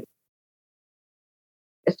 Ascari,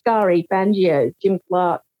 Fangio, Jim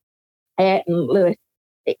Clark, Ayrton, Lewis,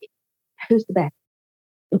 who's the best?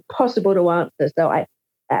 Impossible to answer. So I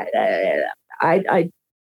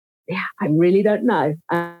really don't know.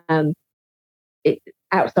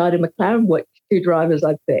 Outside of McLaren, which two drivers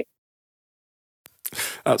I'd pick?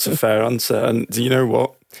 That's a fair answer. And do you know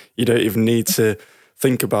what? You don't even need to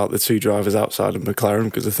think about the two drivers outside of McLaren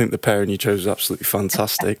because I think the pairing you chose is absolutely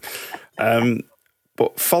fantastic.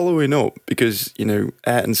 But following up, because,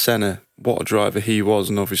 Ayrton Senna, what a driver he was,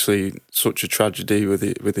 and obviously such a tragedy with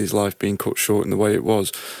his life being cut short in the way it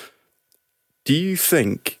was. Do you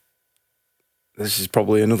think, this is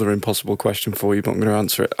probably another impossible question for you, but I'm going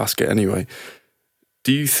to ask it anyway.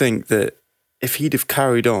 Do you think that if he'd have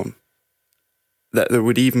carried on, that there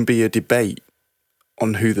would even be a debate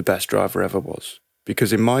on who the best driver ever was?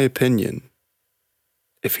 Because in my opinion,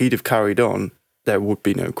 if he'd have carried on, there would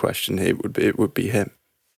be no question. It would be him.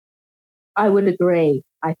 I would agree.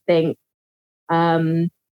 I think, had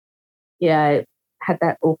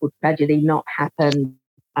that awful tragedy not happened,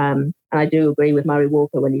 and I do agree with Murray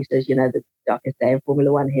Walker when he says, the darkest day in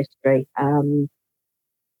Formula One history.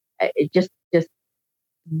 It just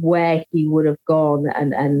where he would have gone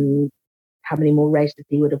and how many more races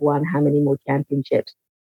he would have won, how many more championships.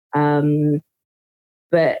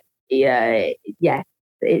 But in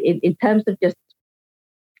terms of just,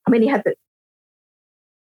 he had the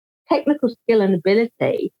technical skill and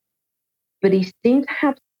ability, but he seemed to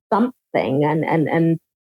have something, and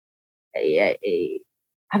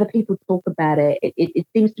other people talk about it. It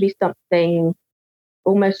seems to be something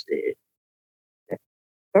almost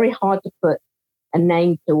very hard to put a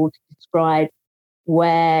name to or to describe,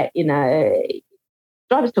 where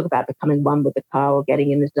drivers talk about becoming one with the car or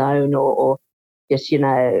getting in the zone or just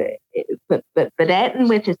but Ayrton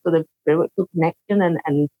with his sort of spiritual connection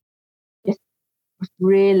and just was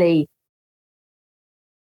really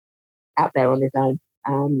out there on his own,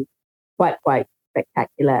 quite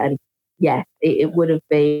spectacular. And it would have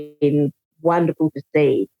been wonderful to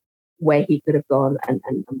see where he could have gone and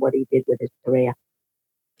what he did with his career.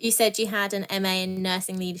 You said you had an MA in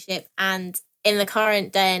nursing leadership, and in the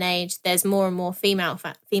current day and age, there's more and more female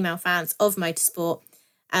fans of motorsport,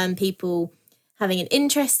 and people having an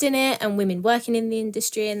interest in it, and women working in the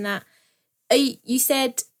industry and that. You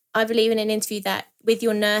said, I believe in an interview, that with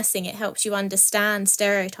your nursing, it helps you understand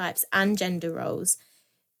stereotypes and gender roles.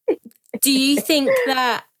 Do you think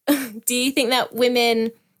that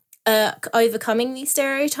women are overcoming these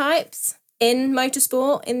stereotypes in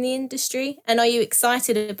motorsport, in the industry? And are you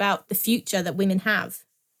excited about the future that women have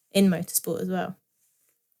in motorsport as well?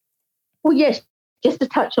 Well, yes, just to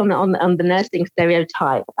touch on the nursing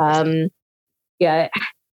stereotype.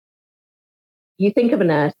 You think of a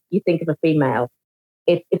nurse, you think of a female.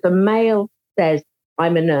 If a male says,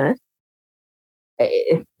 I'm a nurse,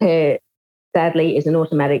 sadly is an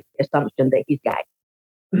automatic assumption that he's gay.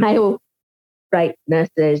 Male straight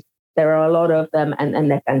nurses, there are a lot of them and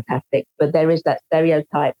they're fantastic, but there is that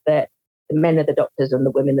stereotype that the men are the doctors and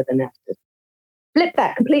the women are the nurses. Flip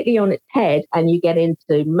that completely on its head and you get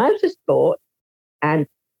into motorsport and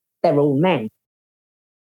they're all men.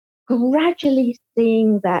 Gradually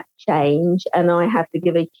seeing that change, and I have to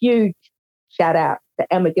give a huge shout out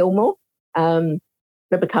to Emma Gilmore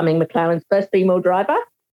for becoming McLaren's first female driver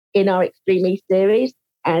in our Extreme E series,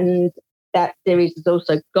 and that series has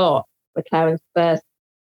also got McLaren's first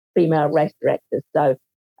female race director, so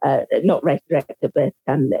not race director, but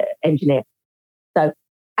engineer. So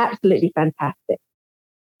absolutely fantastic.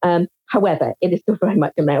 However, it is still very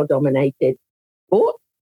much a male-dominated sport.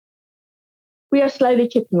 We are slowly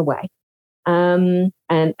chipping away, and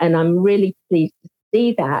I'm really pleased to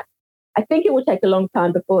see that. I think it will take a long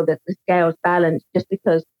time before the scales balance, just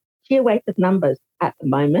because sheer weight of numbers at the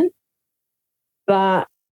moment. But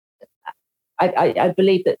I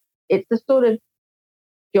believe that it's the sort of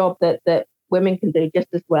job that women can do just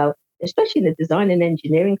as well, especially in the design and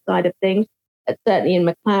engineering side of things. Certainly in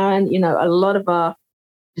McLaren, a lot of our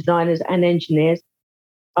designers and engineers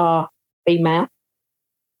are female.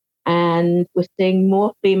 And we're seeing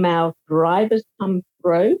more female drivers come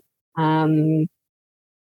through, but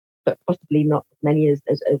possibly not as many as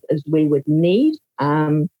we would need.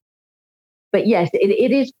 But yes,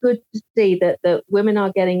 it is good to see that women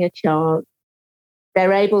are getting a chance.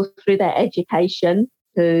 They're able, through their education,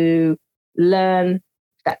 to learn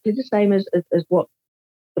exactly the same as what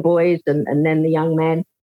the boys and then the young men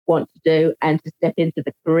want to do, and to step into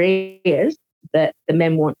the careers that the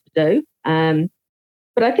men want to do.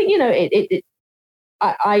 But I think,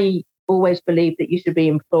 I always believe that you should be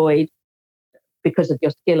employed because of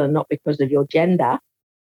your skill and not because of your gender.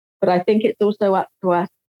 But I think it's also up to us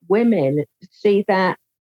women to see that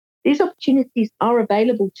these opportunities are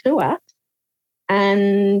available to us,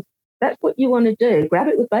 and that's what you want to do. Grab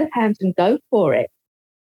it with both hands and go for it.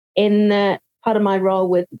 Part of my role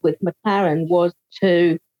with McLaren was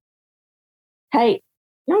to take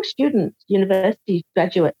young students, university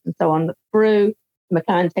graduates and so on, through the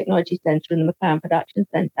McLaren Technology Centre and the McLaren Production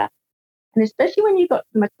Centre. And especially when you got to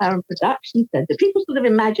the McLaren Production Centre, people sort of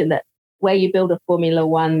imagine that where you build a Formula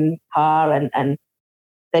One car and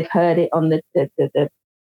they've heard it on the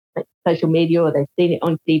social media or they've seen it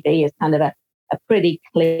on TV as kind of a pretty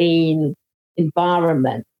clean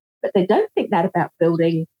environment. But they don't think that about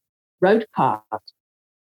building road cars.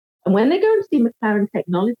 And when they go and see McLaren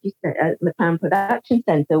McLaren Production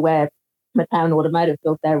Centre, where McLaren Automotive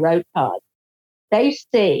built their road cars, they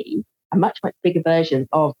see a much, much bigger version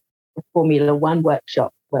of the Formula One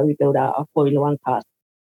workshop where we build our Formula One cars.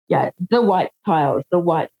 Yeah, the white tiles, the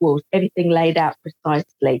white walls, everything laid out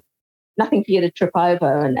precisely. Nothing for you to trip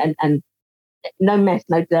over and no mess,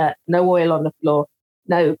 no dirt, no oil on the floor,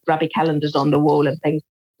 no grubby calendars on the wall and things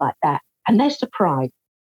like that. And they're surprised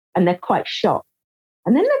and they're quite shocked.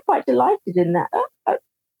 And then they're quite delighted in that, I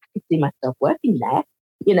can see myself working there.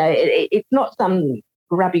 It's not some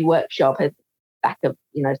grubby workshop at the back of,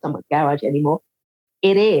 someone's garage anymore.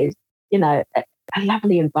 It is, a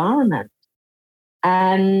lovely environment.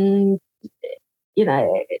 And,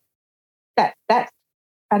 that's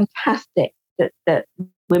fantastic that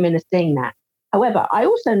women are seeing that. However, I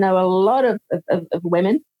also know a lot of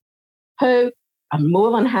women who are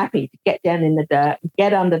more than happy to get down in the dirt,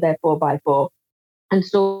 get under their 4x4 and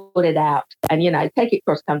sort it out and, take it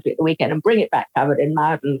cross country at the weekend and bring it back covered in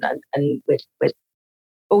mud and with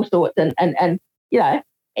all sorts. And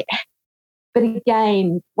but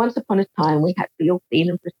again, once upon a time, we had to be all clean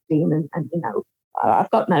and pristine and I've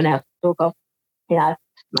got no nails to talk of. My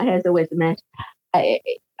hair's always a mess. I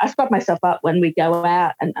scrub myself up when we go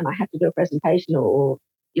out and I have to do a presentation or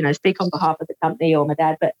speak on behalf of the company or my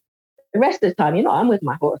dad. But the rest of the time, I'm with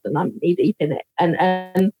my horse and I'm knee deep in it.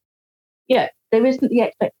 And there isn't the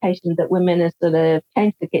expectation that women are sort of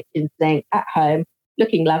change the kitchen sink at home,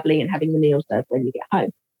 looking lovely and having the meal served when you get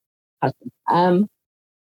home.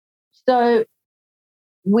 So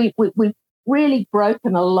we've really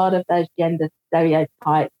broken a lot of those gender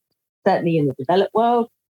stereotypes, certainly in the developed world.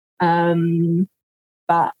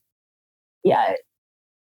 But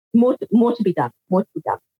more to be done.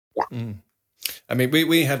 Yeah. Mm. I mean,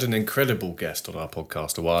 we had an incredible guest on our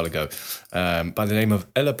podcast a while ago by the name of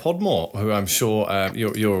Ella Podmore, who I'm sure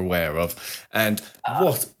you're aware of. And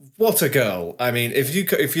what a girl! I mean, if you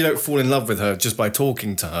don't fall in love with her just by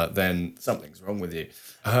talking to her, then something's wrong with you.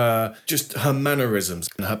 Her mannerisms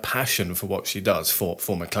and her passion for what she does for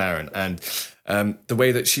McLaren, and the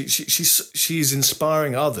way that she's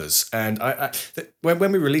inspiring others. And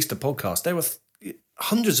when we released the podcast, there were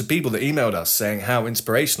hundreds of people that emailed us saying how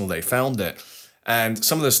inspirational they found it. And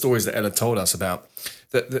some of the stories that Ella told us about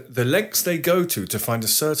the lengths they go to find a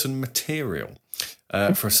certain material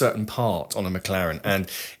for a certain part on a McLaren. And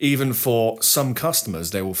even for some customers,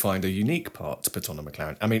 they will find a unique part to put on a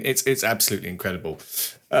McLaren. I mean, it's absolutely incredible.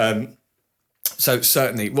 So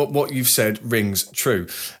certainly what you've said rings true.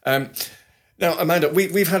 Now, Amanda,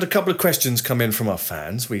 we've had a couple of questions come in from our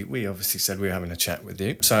fans. We obviously said we were having a chat with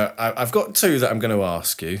you. So I've got two that I'm going to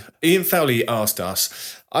ask you. Ian Fowley asked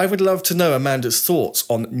us, I would love to know Amanda's thoughts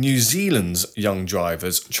on New Zealand's young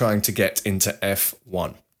drivers trying to get into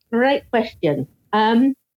F1. Great question.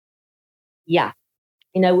 With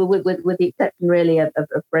the exception really of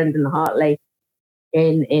Brendan Hartley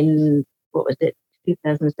in what was it,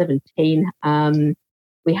 2017,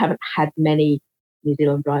 we haven't had many New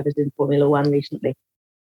Zealand drivers in Formula One recently.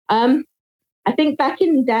 I think back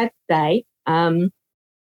in Dad's day,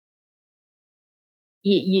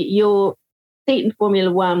 your seat in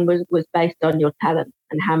Formula One was based on your talent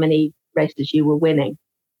and how many races you were winning.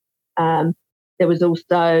 There was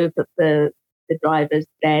also the drivers,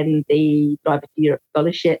 then the Driver to Europe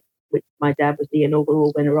Scholarship, which my dad was the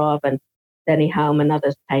inaugural winner of, and Denny Helm and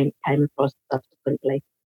others came across subsequently.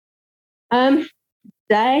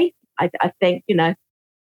 Today, I think, you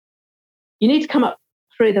need to come up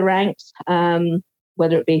through the ranks,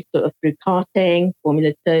 whether it be sort of through karting,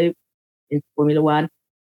 Formula 2, into Formula 1,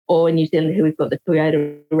 or in New Zealand, here we've got the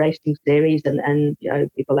Toyota Racing Series and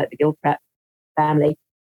people like the Giltrap family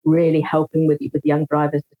really helping with young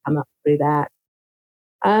drivers to come up through that.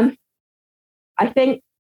 I think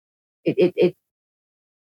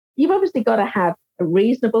you've obviously got to have a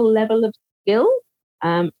reasonable level of skill,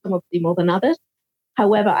 some obviously more than others.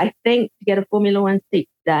 However, I think to get a Formula 1 seat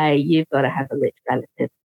today, you've got to have a rich relative.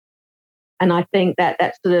 And I think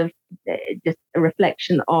that's sort of just a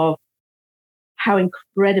reflection of how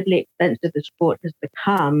incredibly expensive the sport has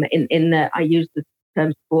become in that I use the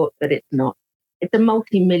term sport, but it's not. It's a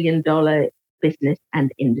multi-million-dollar business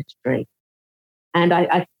and industry. And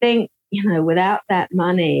I think, without that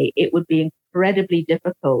money, it would be incredibly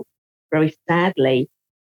difficult, very sadly,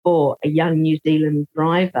 for a young New Zealand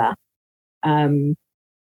driver to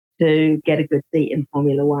get a good seat in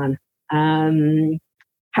Formula 1.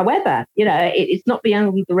 However, it's not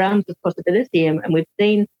beyond the realms of possibility. And we've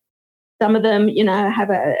seen some of them, have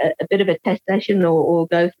a bit of a test session or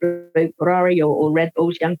go through Ferrari or Red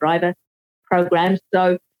Bull's young driver programs.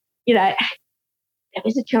 So, there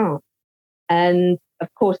is a chance. And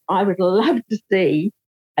of course, I would love to see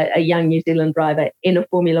a young New Zealand driver in a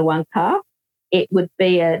Formula 1 car. It would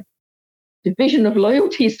be a division of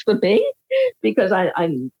loyalties for me because I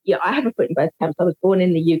have a foot in both camps. I was born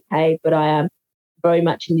in the UK, but I am very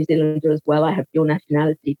much a New Zealander as well. I have dual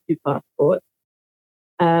nationality, 2 passports.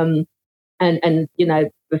 And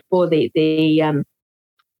before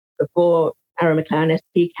before Aaron McLaren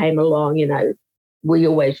ST came along, we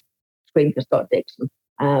always screamed for Scott Dixon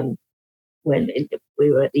when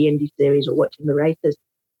we were at the Indy Series or watching the races.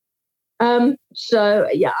 So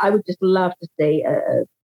I would just love to see a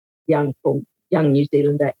young New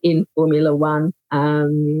Zealander in Formula 1,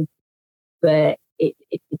 but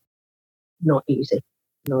it's not easy.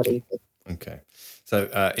 Not easy. Okay,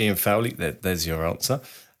 so Ian Fowley, there's your answer.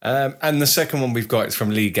 And the second one we've got is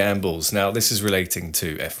from Lee Gambles. Now, this is relating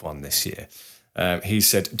to F1 this year. He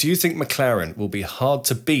said, do you think McLaren will be hard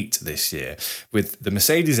to beat this year with the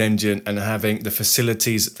Mercedes engine and having the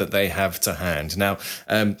facilities that they have to hand? Now,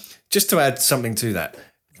 just to add something to that,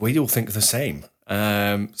 we all think the same.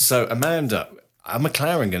 So, Amanda, are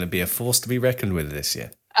McLaren going to be a force to be reckoned with this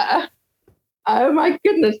year? Oh, my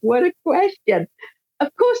goodness, what a question.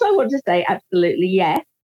 Of course, I want to say absolutely yes.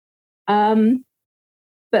 But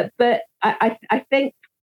I think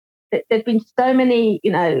that there's been so many,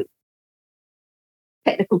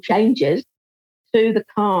 technical changes to the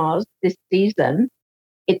cars this season.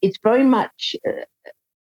 It's very much a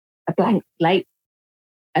blank slate,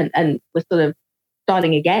 and we're sort of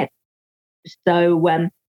starting again. So,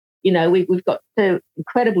 we've got 2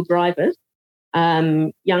 incredible drivers.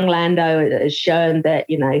 Young Lando has shown that,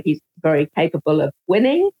 he's very capable of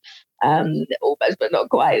winning. Almost, but not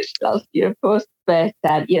quite last year, of course. But,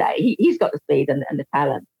 he's got the speed and the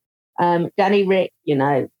talent. Danny Rick,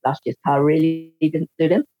 last year's car really didn't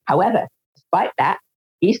suit him. However, despite that,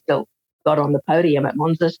 he still got on the podium at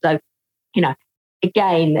Monza. So,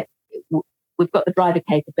 again, we've got the driver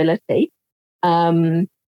capability.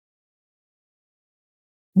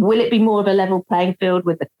 Will it be more of a level playing field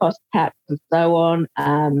with the cost caps and so on?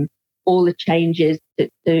 All the changes to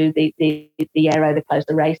the aero, the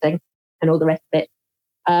closer racing, and all the rest of it.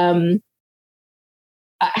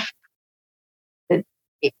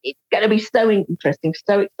 It's going to be so interesting,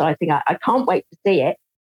 so exciting. I can't wait to see it.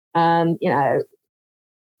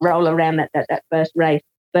 Roll around that first race.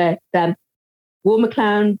 But will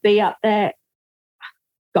McLaren be up there?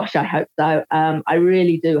 Gosh, I hope so. I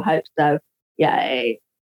really do hope so. Yeah,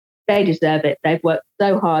 they deserve it. They've worked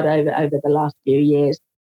so hard over the last few years.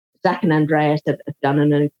 Zach and Andreas have done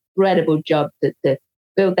an incredible job to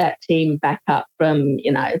build that team back up from,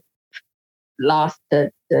 last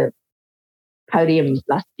to podium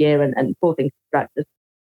last year and fourth in constructors.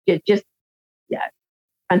 Just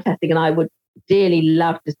fantastic. And I would dearly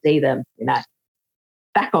love to see them,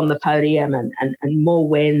 back on the podium and more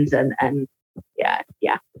wins and yeah.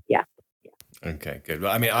 Okay, good.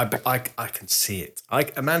 Well, I mean, I can see it.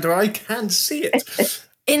 Amanda, I can see it.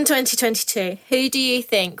 In 2022, who do you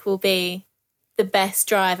think will be the best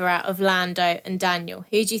driver out of Lando and Daniel?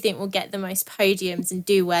 Who do you think will get the most podiums and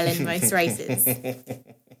do well in most races?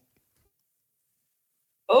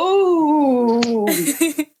 Oh.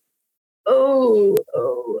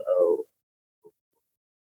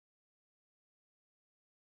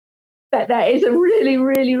 That is a really,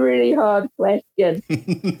 really, really hard question.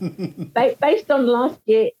 Based on last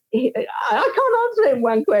year, I can't answer it in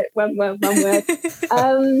one word.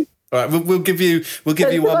 All right, we'll give you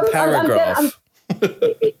one paragraph.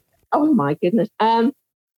 Oh my goodness.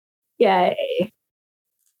 Yeah.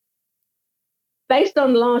 Based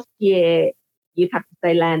on last year, you'd have to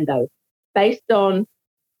say Lando. Based on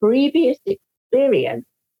previous experience,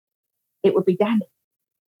 it would be Danny.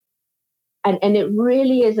 And it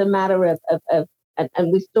really is a matter of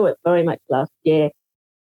and we saw it very much last year,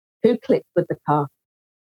 who clicked with the car.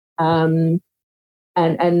 And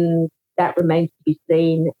that remains to be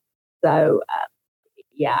seen. So,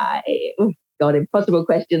 impossible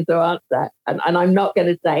question to answer. And I'm not going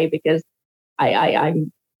to say because I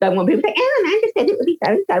don't want people to say, Amanda said it would be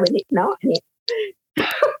so-and-so, and it's not. And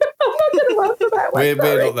I'm not going to answer that one.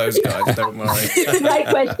 We're not those guys, don't worry. Great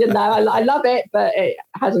question, though. I love it, but it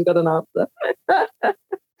hasn't got an answer.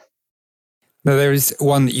 Now, there is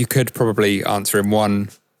one that you could probably answer in one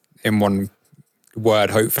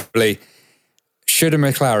word, hopefully. Should a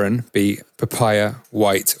McLaren be papaya,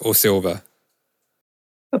 white, or silver?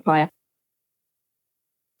 Papaya.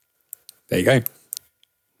 There you go.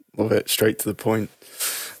 Love it. Straight to the point.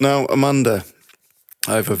 Now, Amanda,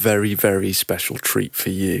 I have a very, very special treat for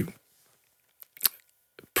you.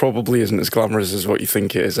 Probably isn't as glamorous as what you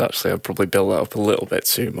think it is, actually. I'd probably build that up a little bit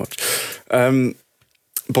too much.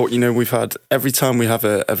 But, we've had, every time we have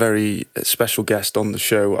a very special guest on the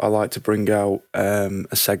show, I like to bring out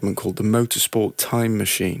a segment called the Motorsport Time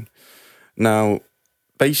Machine. Now,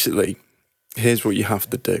 basically, here's what you have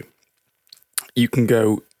to do. You can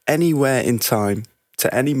go anywhere in time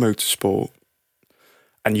to any motorsport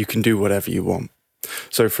and you can do whatever you want.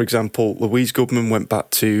 So, for example, Louise Goodman went back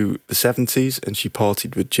to the 70s and she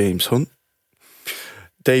partied with James Hunt.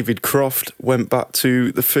 David Croft went back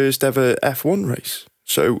to the first ever F1 race.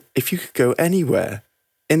 So if you could go anywhere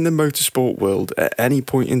in the motorsport world at any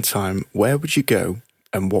point in time, where would you go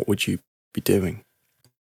and what would you be doing?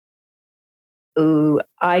 Ooh,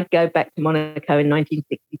 I'd go back to Monaco in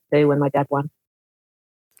 1962 when my dad won.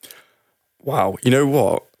 Wow. You know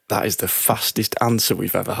what? That is the fastest answer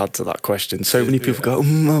we've ever had to that question. So many people go,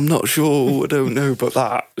 I'm not sure, I don't know. But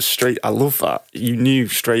that straight, I love that. You knew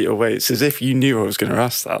straight away. It's as if you knew I was going to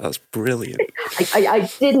ask that. That's brilliant. I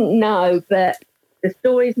didn't know, but the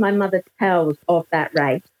stories my mother tells of that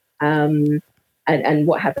race and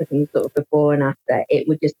what happened sort of before and after, it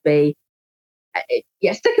would just be,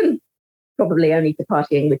 second probably only to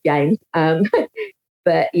partying with James.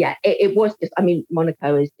 But yeah, it was just,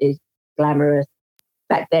 Monaco is glamorous.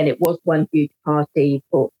 Back then, it was one huge party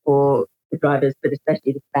for the drivers, but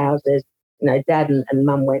especially the spouses. Dad and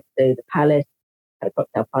Mum went to the palace, had a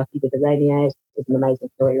cocktail party with the Rainiers. There's an amazing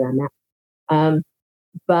story around that.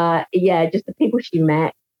 But yeah, just the people she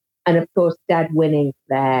met, and of course, Dad winning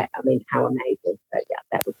there. How amazing! So yeah,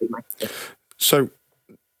 that would be my pick. So,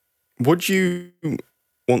 would you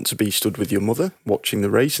want to be stood with your mother watching the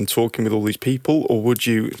race and talking with all these people, or would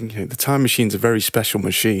you? The time machine's a very special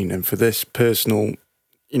machine, and for this personal,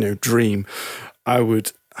 dream, I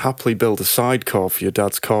would happily build a sidecar for your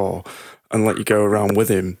dad's car and let you go around with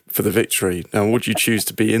him for the victory. Now, would you choose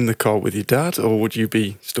to be in the car with your dad, or would you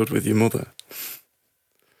be stood with your mother?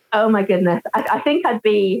 Oh my goodness. I think I'd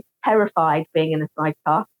be terrified being in a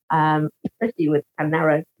sidecar, especially with how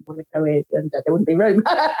narrow Monaco is and there wouldn't be room.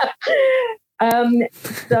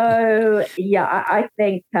 So yeah, I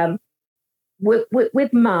think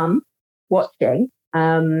with Mum watching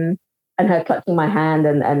and her clutching my hand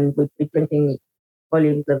and we'd be drinking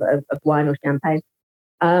volumes of wine or champagne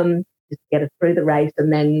just to get us through the race.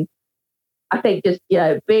 And then I think just,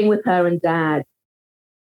 being with her and Dad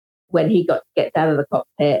when he gets out of the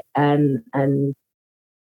cockpit and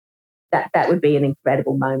that would be an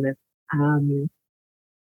incredible moment.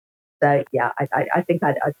 So yeah, I think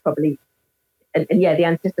I'd probably, and yeah, the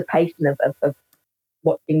anticipation of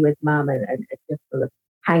watching with Mum and just sort of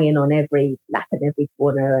hanging on every lap and every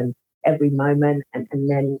corner and every moment, and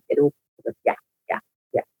then it all sort of, yeah.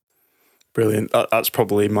 Brilliant. That's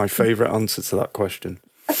probably my favourite answer to that question.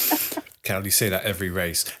 Cal, you say that every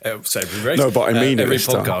race. Every race. No, but I mean every it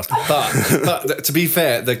podcast. But to be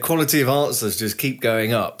fair, the quality of answers just keep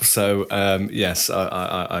going up. So yes,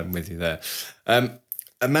 I'm with you there.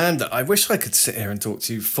 Amanda, I wish I could sit here and talk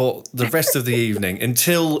to you for the rest of the evening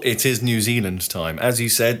until it is New Zealand time. As you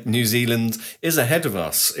said, New Zealand is ahead of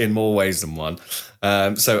us in more ways than one.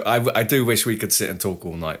 So I do wish we could sit and talk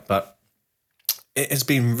all night, but it has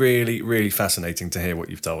been really, really fascinating to hear what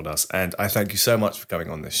you've told us. And I thank you so much for coming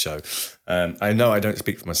on this show. I know I don't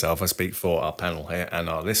speak for myself. I speak for our panel here and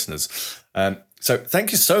our listeners. So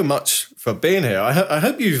thank you so much for being here. I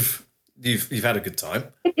hope you've you've had a good time.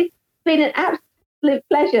 It's been an absolute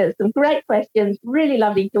pleasure. Some great questions. Really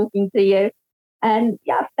lovely talking to you. And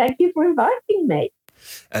yeah, thank you for inviting me.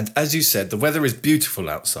 And as you said, the weather is beautiful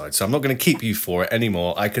outside, so I'm not going to keep you for it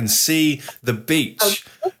anymore. I can see the beach.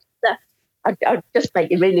 I'll just make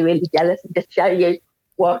you really, really jealous and just show you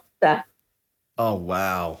what... Oh,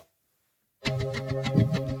 wow.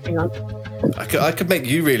 Hang on. I could make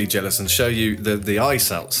you really jealous and show you the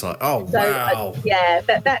ice outside. Oh, wow. Yeah,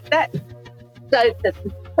 so the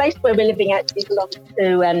place where we're living actually belongs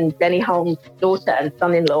to Denny Holmes' daughter and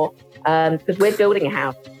son-in-law, because we're building a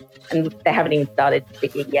house and they haven't even started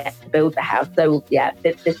digging yet to build the house. So, yeah,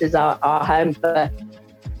 this is our home for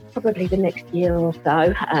probably the next year or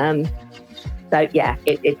so. So, yeah,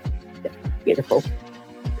 it's beautiful.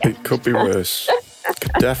 Yeah. It could be worse.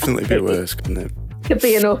 Could definitely be worse, couldn't it? Could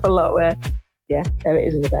be an awful lot worse. Yeah, there it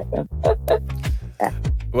is in the background. Yeah.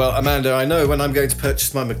 Well, Amanda, I know when I'm going to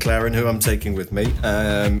purchase my McLaren, who I'm taking with me.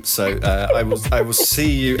 So I will see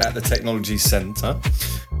you at the Technology Centre.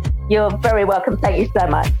 You're very welcome. Thank you so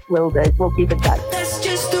much. We'll do. We'll keep in touch. That's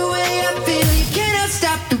just the way I feel. You cannot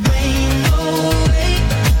stop the rain. Oh, wait.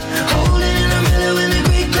 Holding an umbrella when the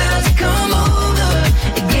gray clouds come over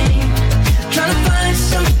again. Trying to find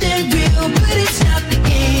something real, but it's not the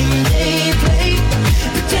game they play.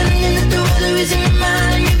 Pretending that the weather is in your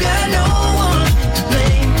mind and you got no one to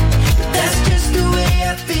blame. But that's just the way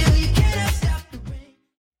I feel. You cannot stop the rain.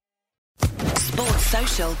 Sports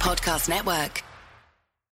Social Podcast Network.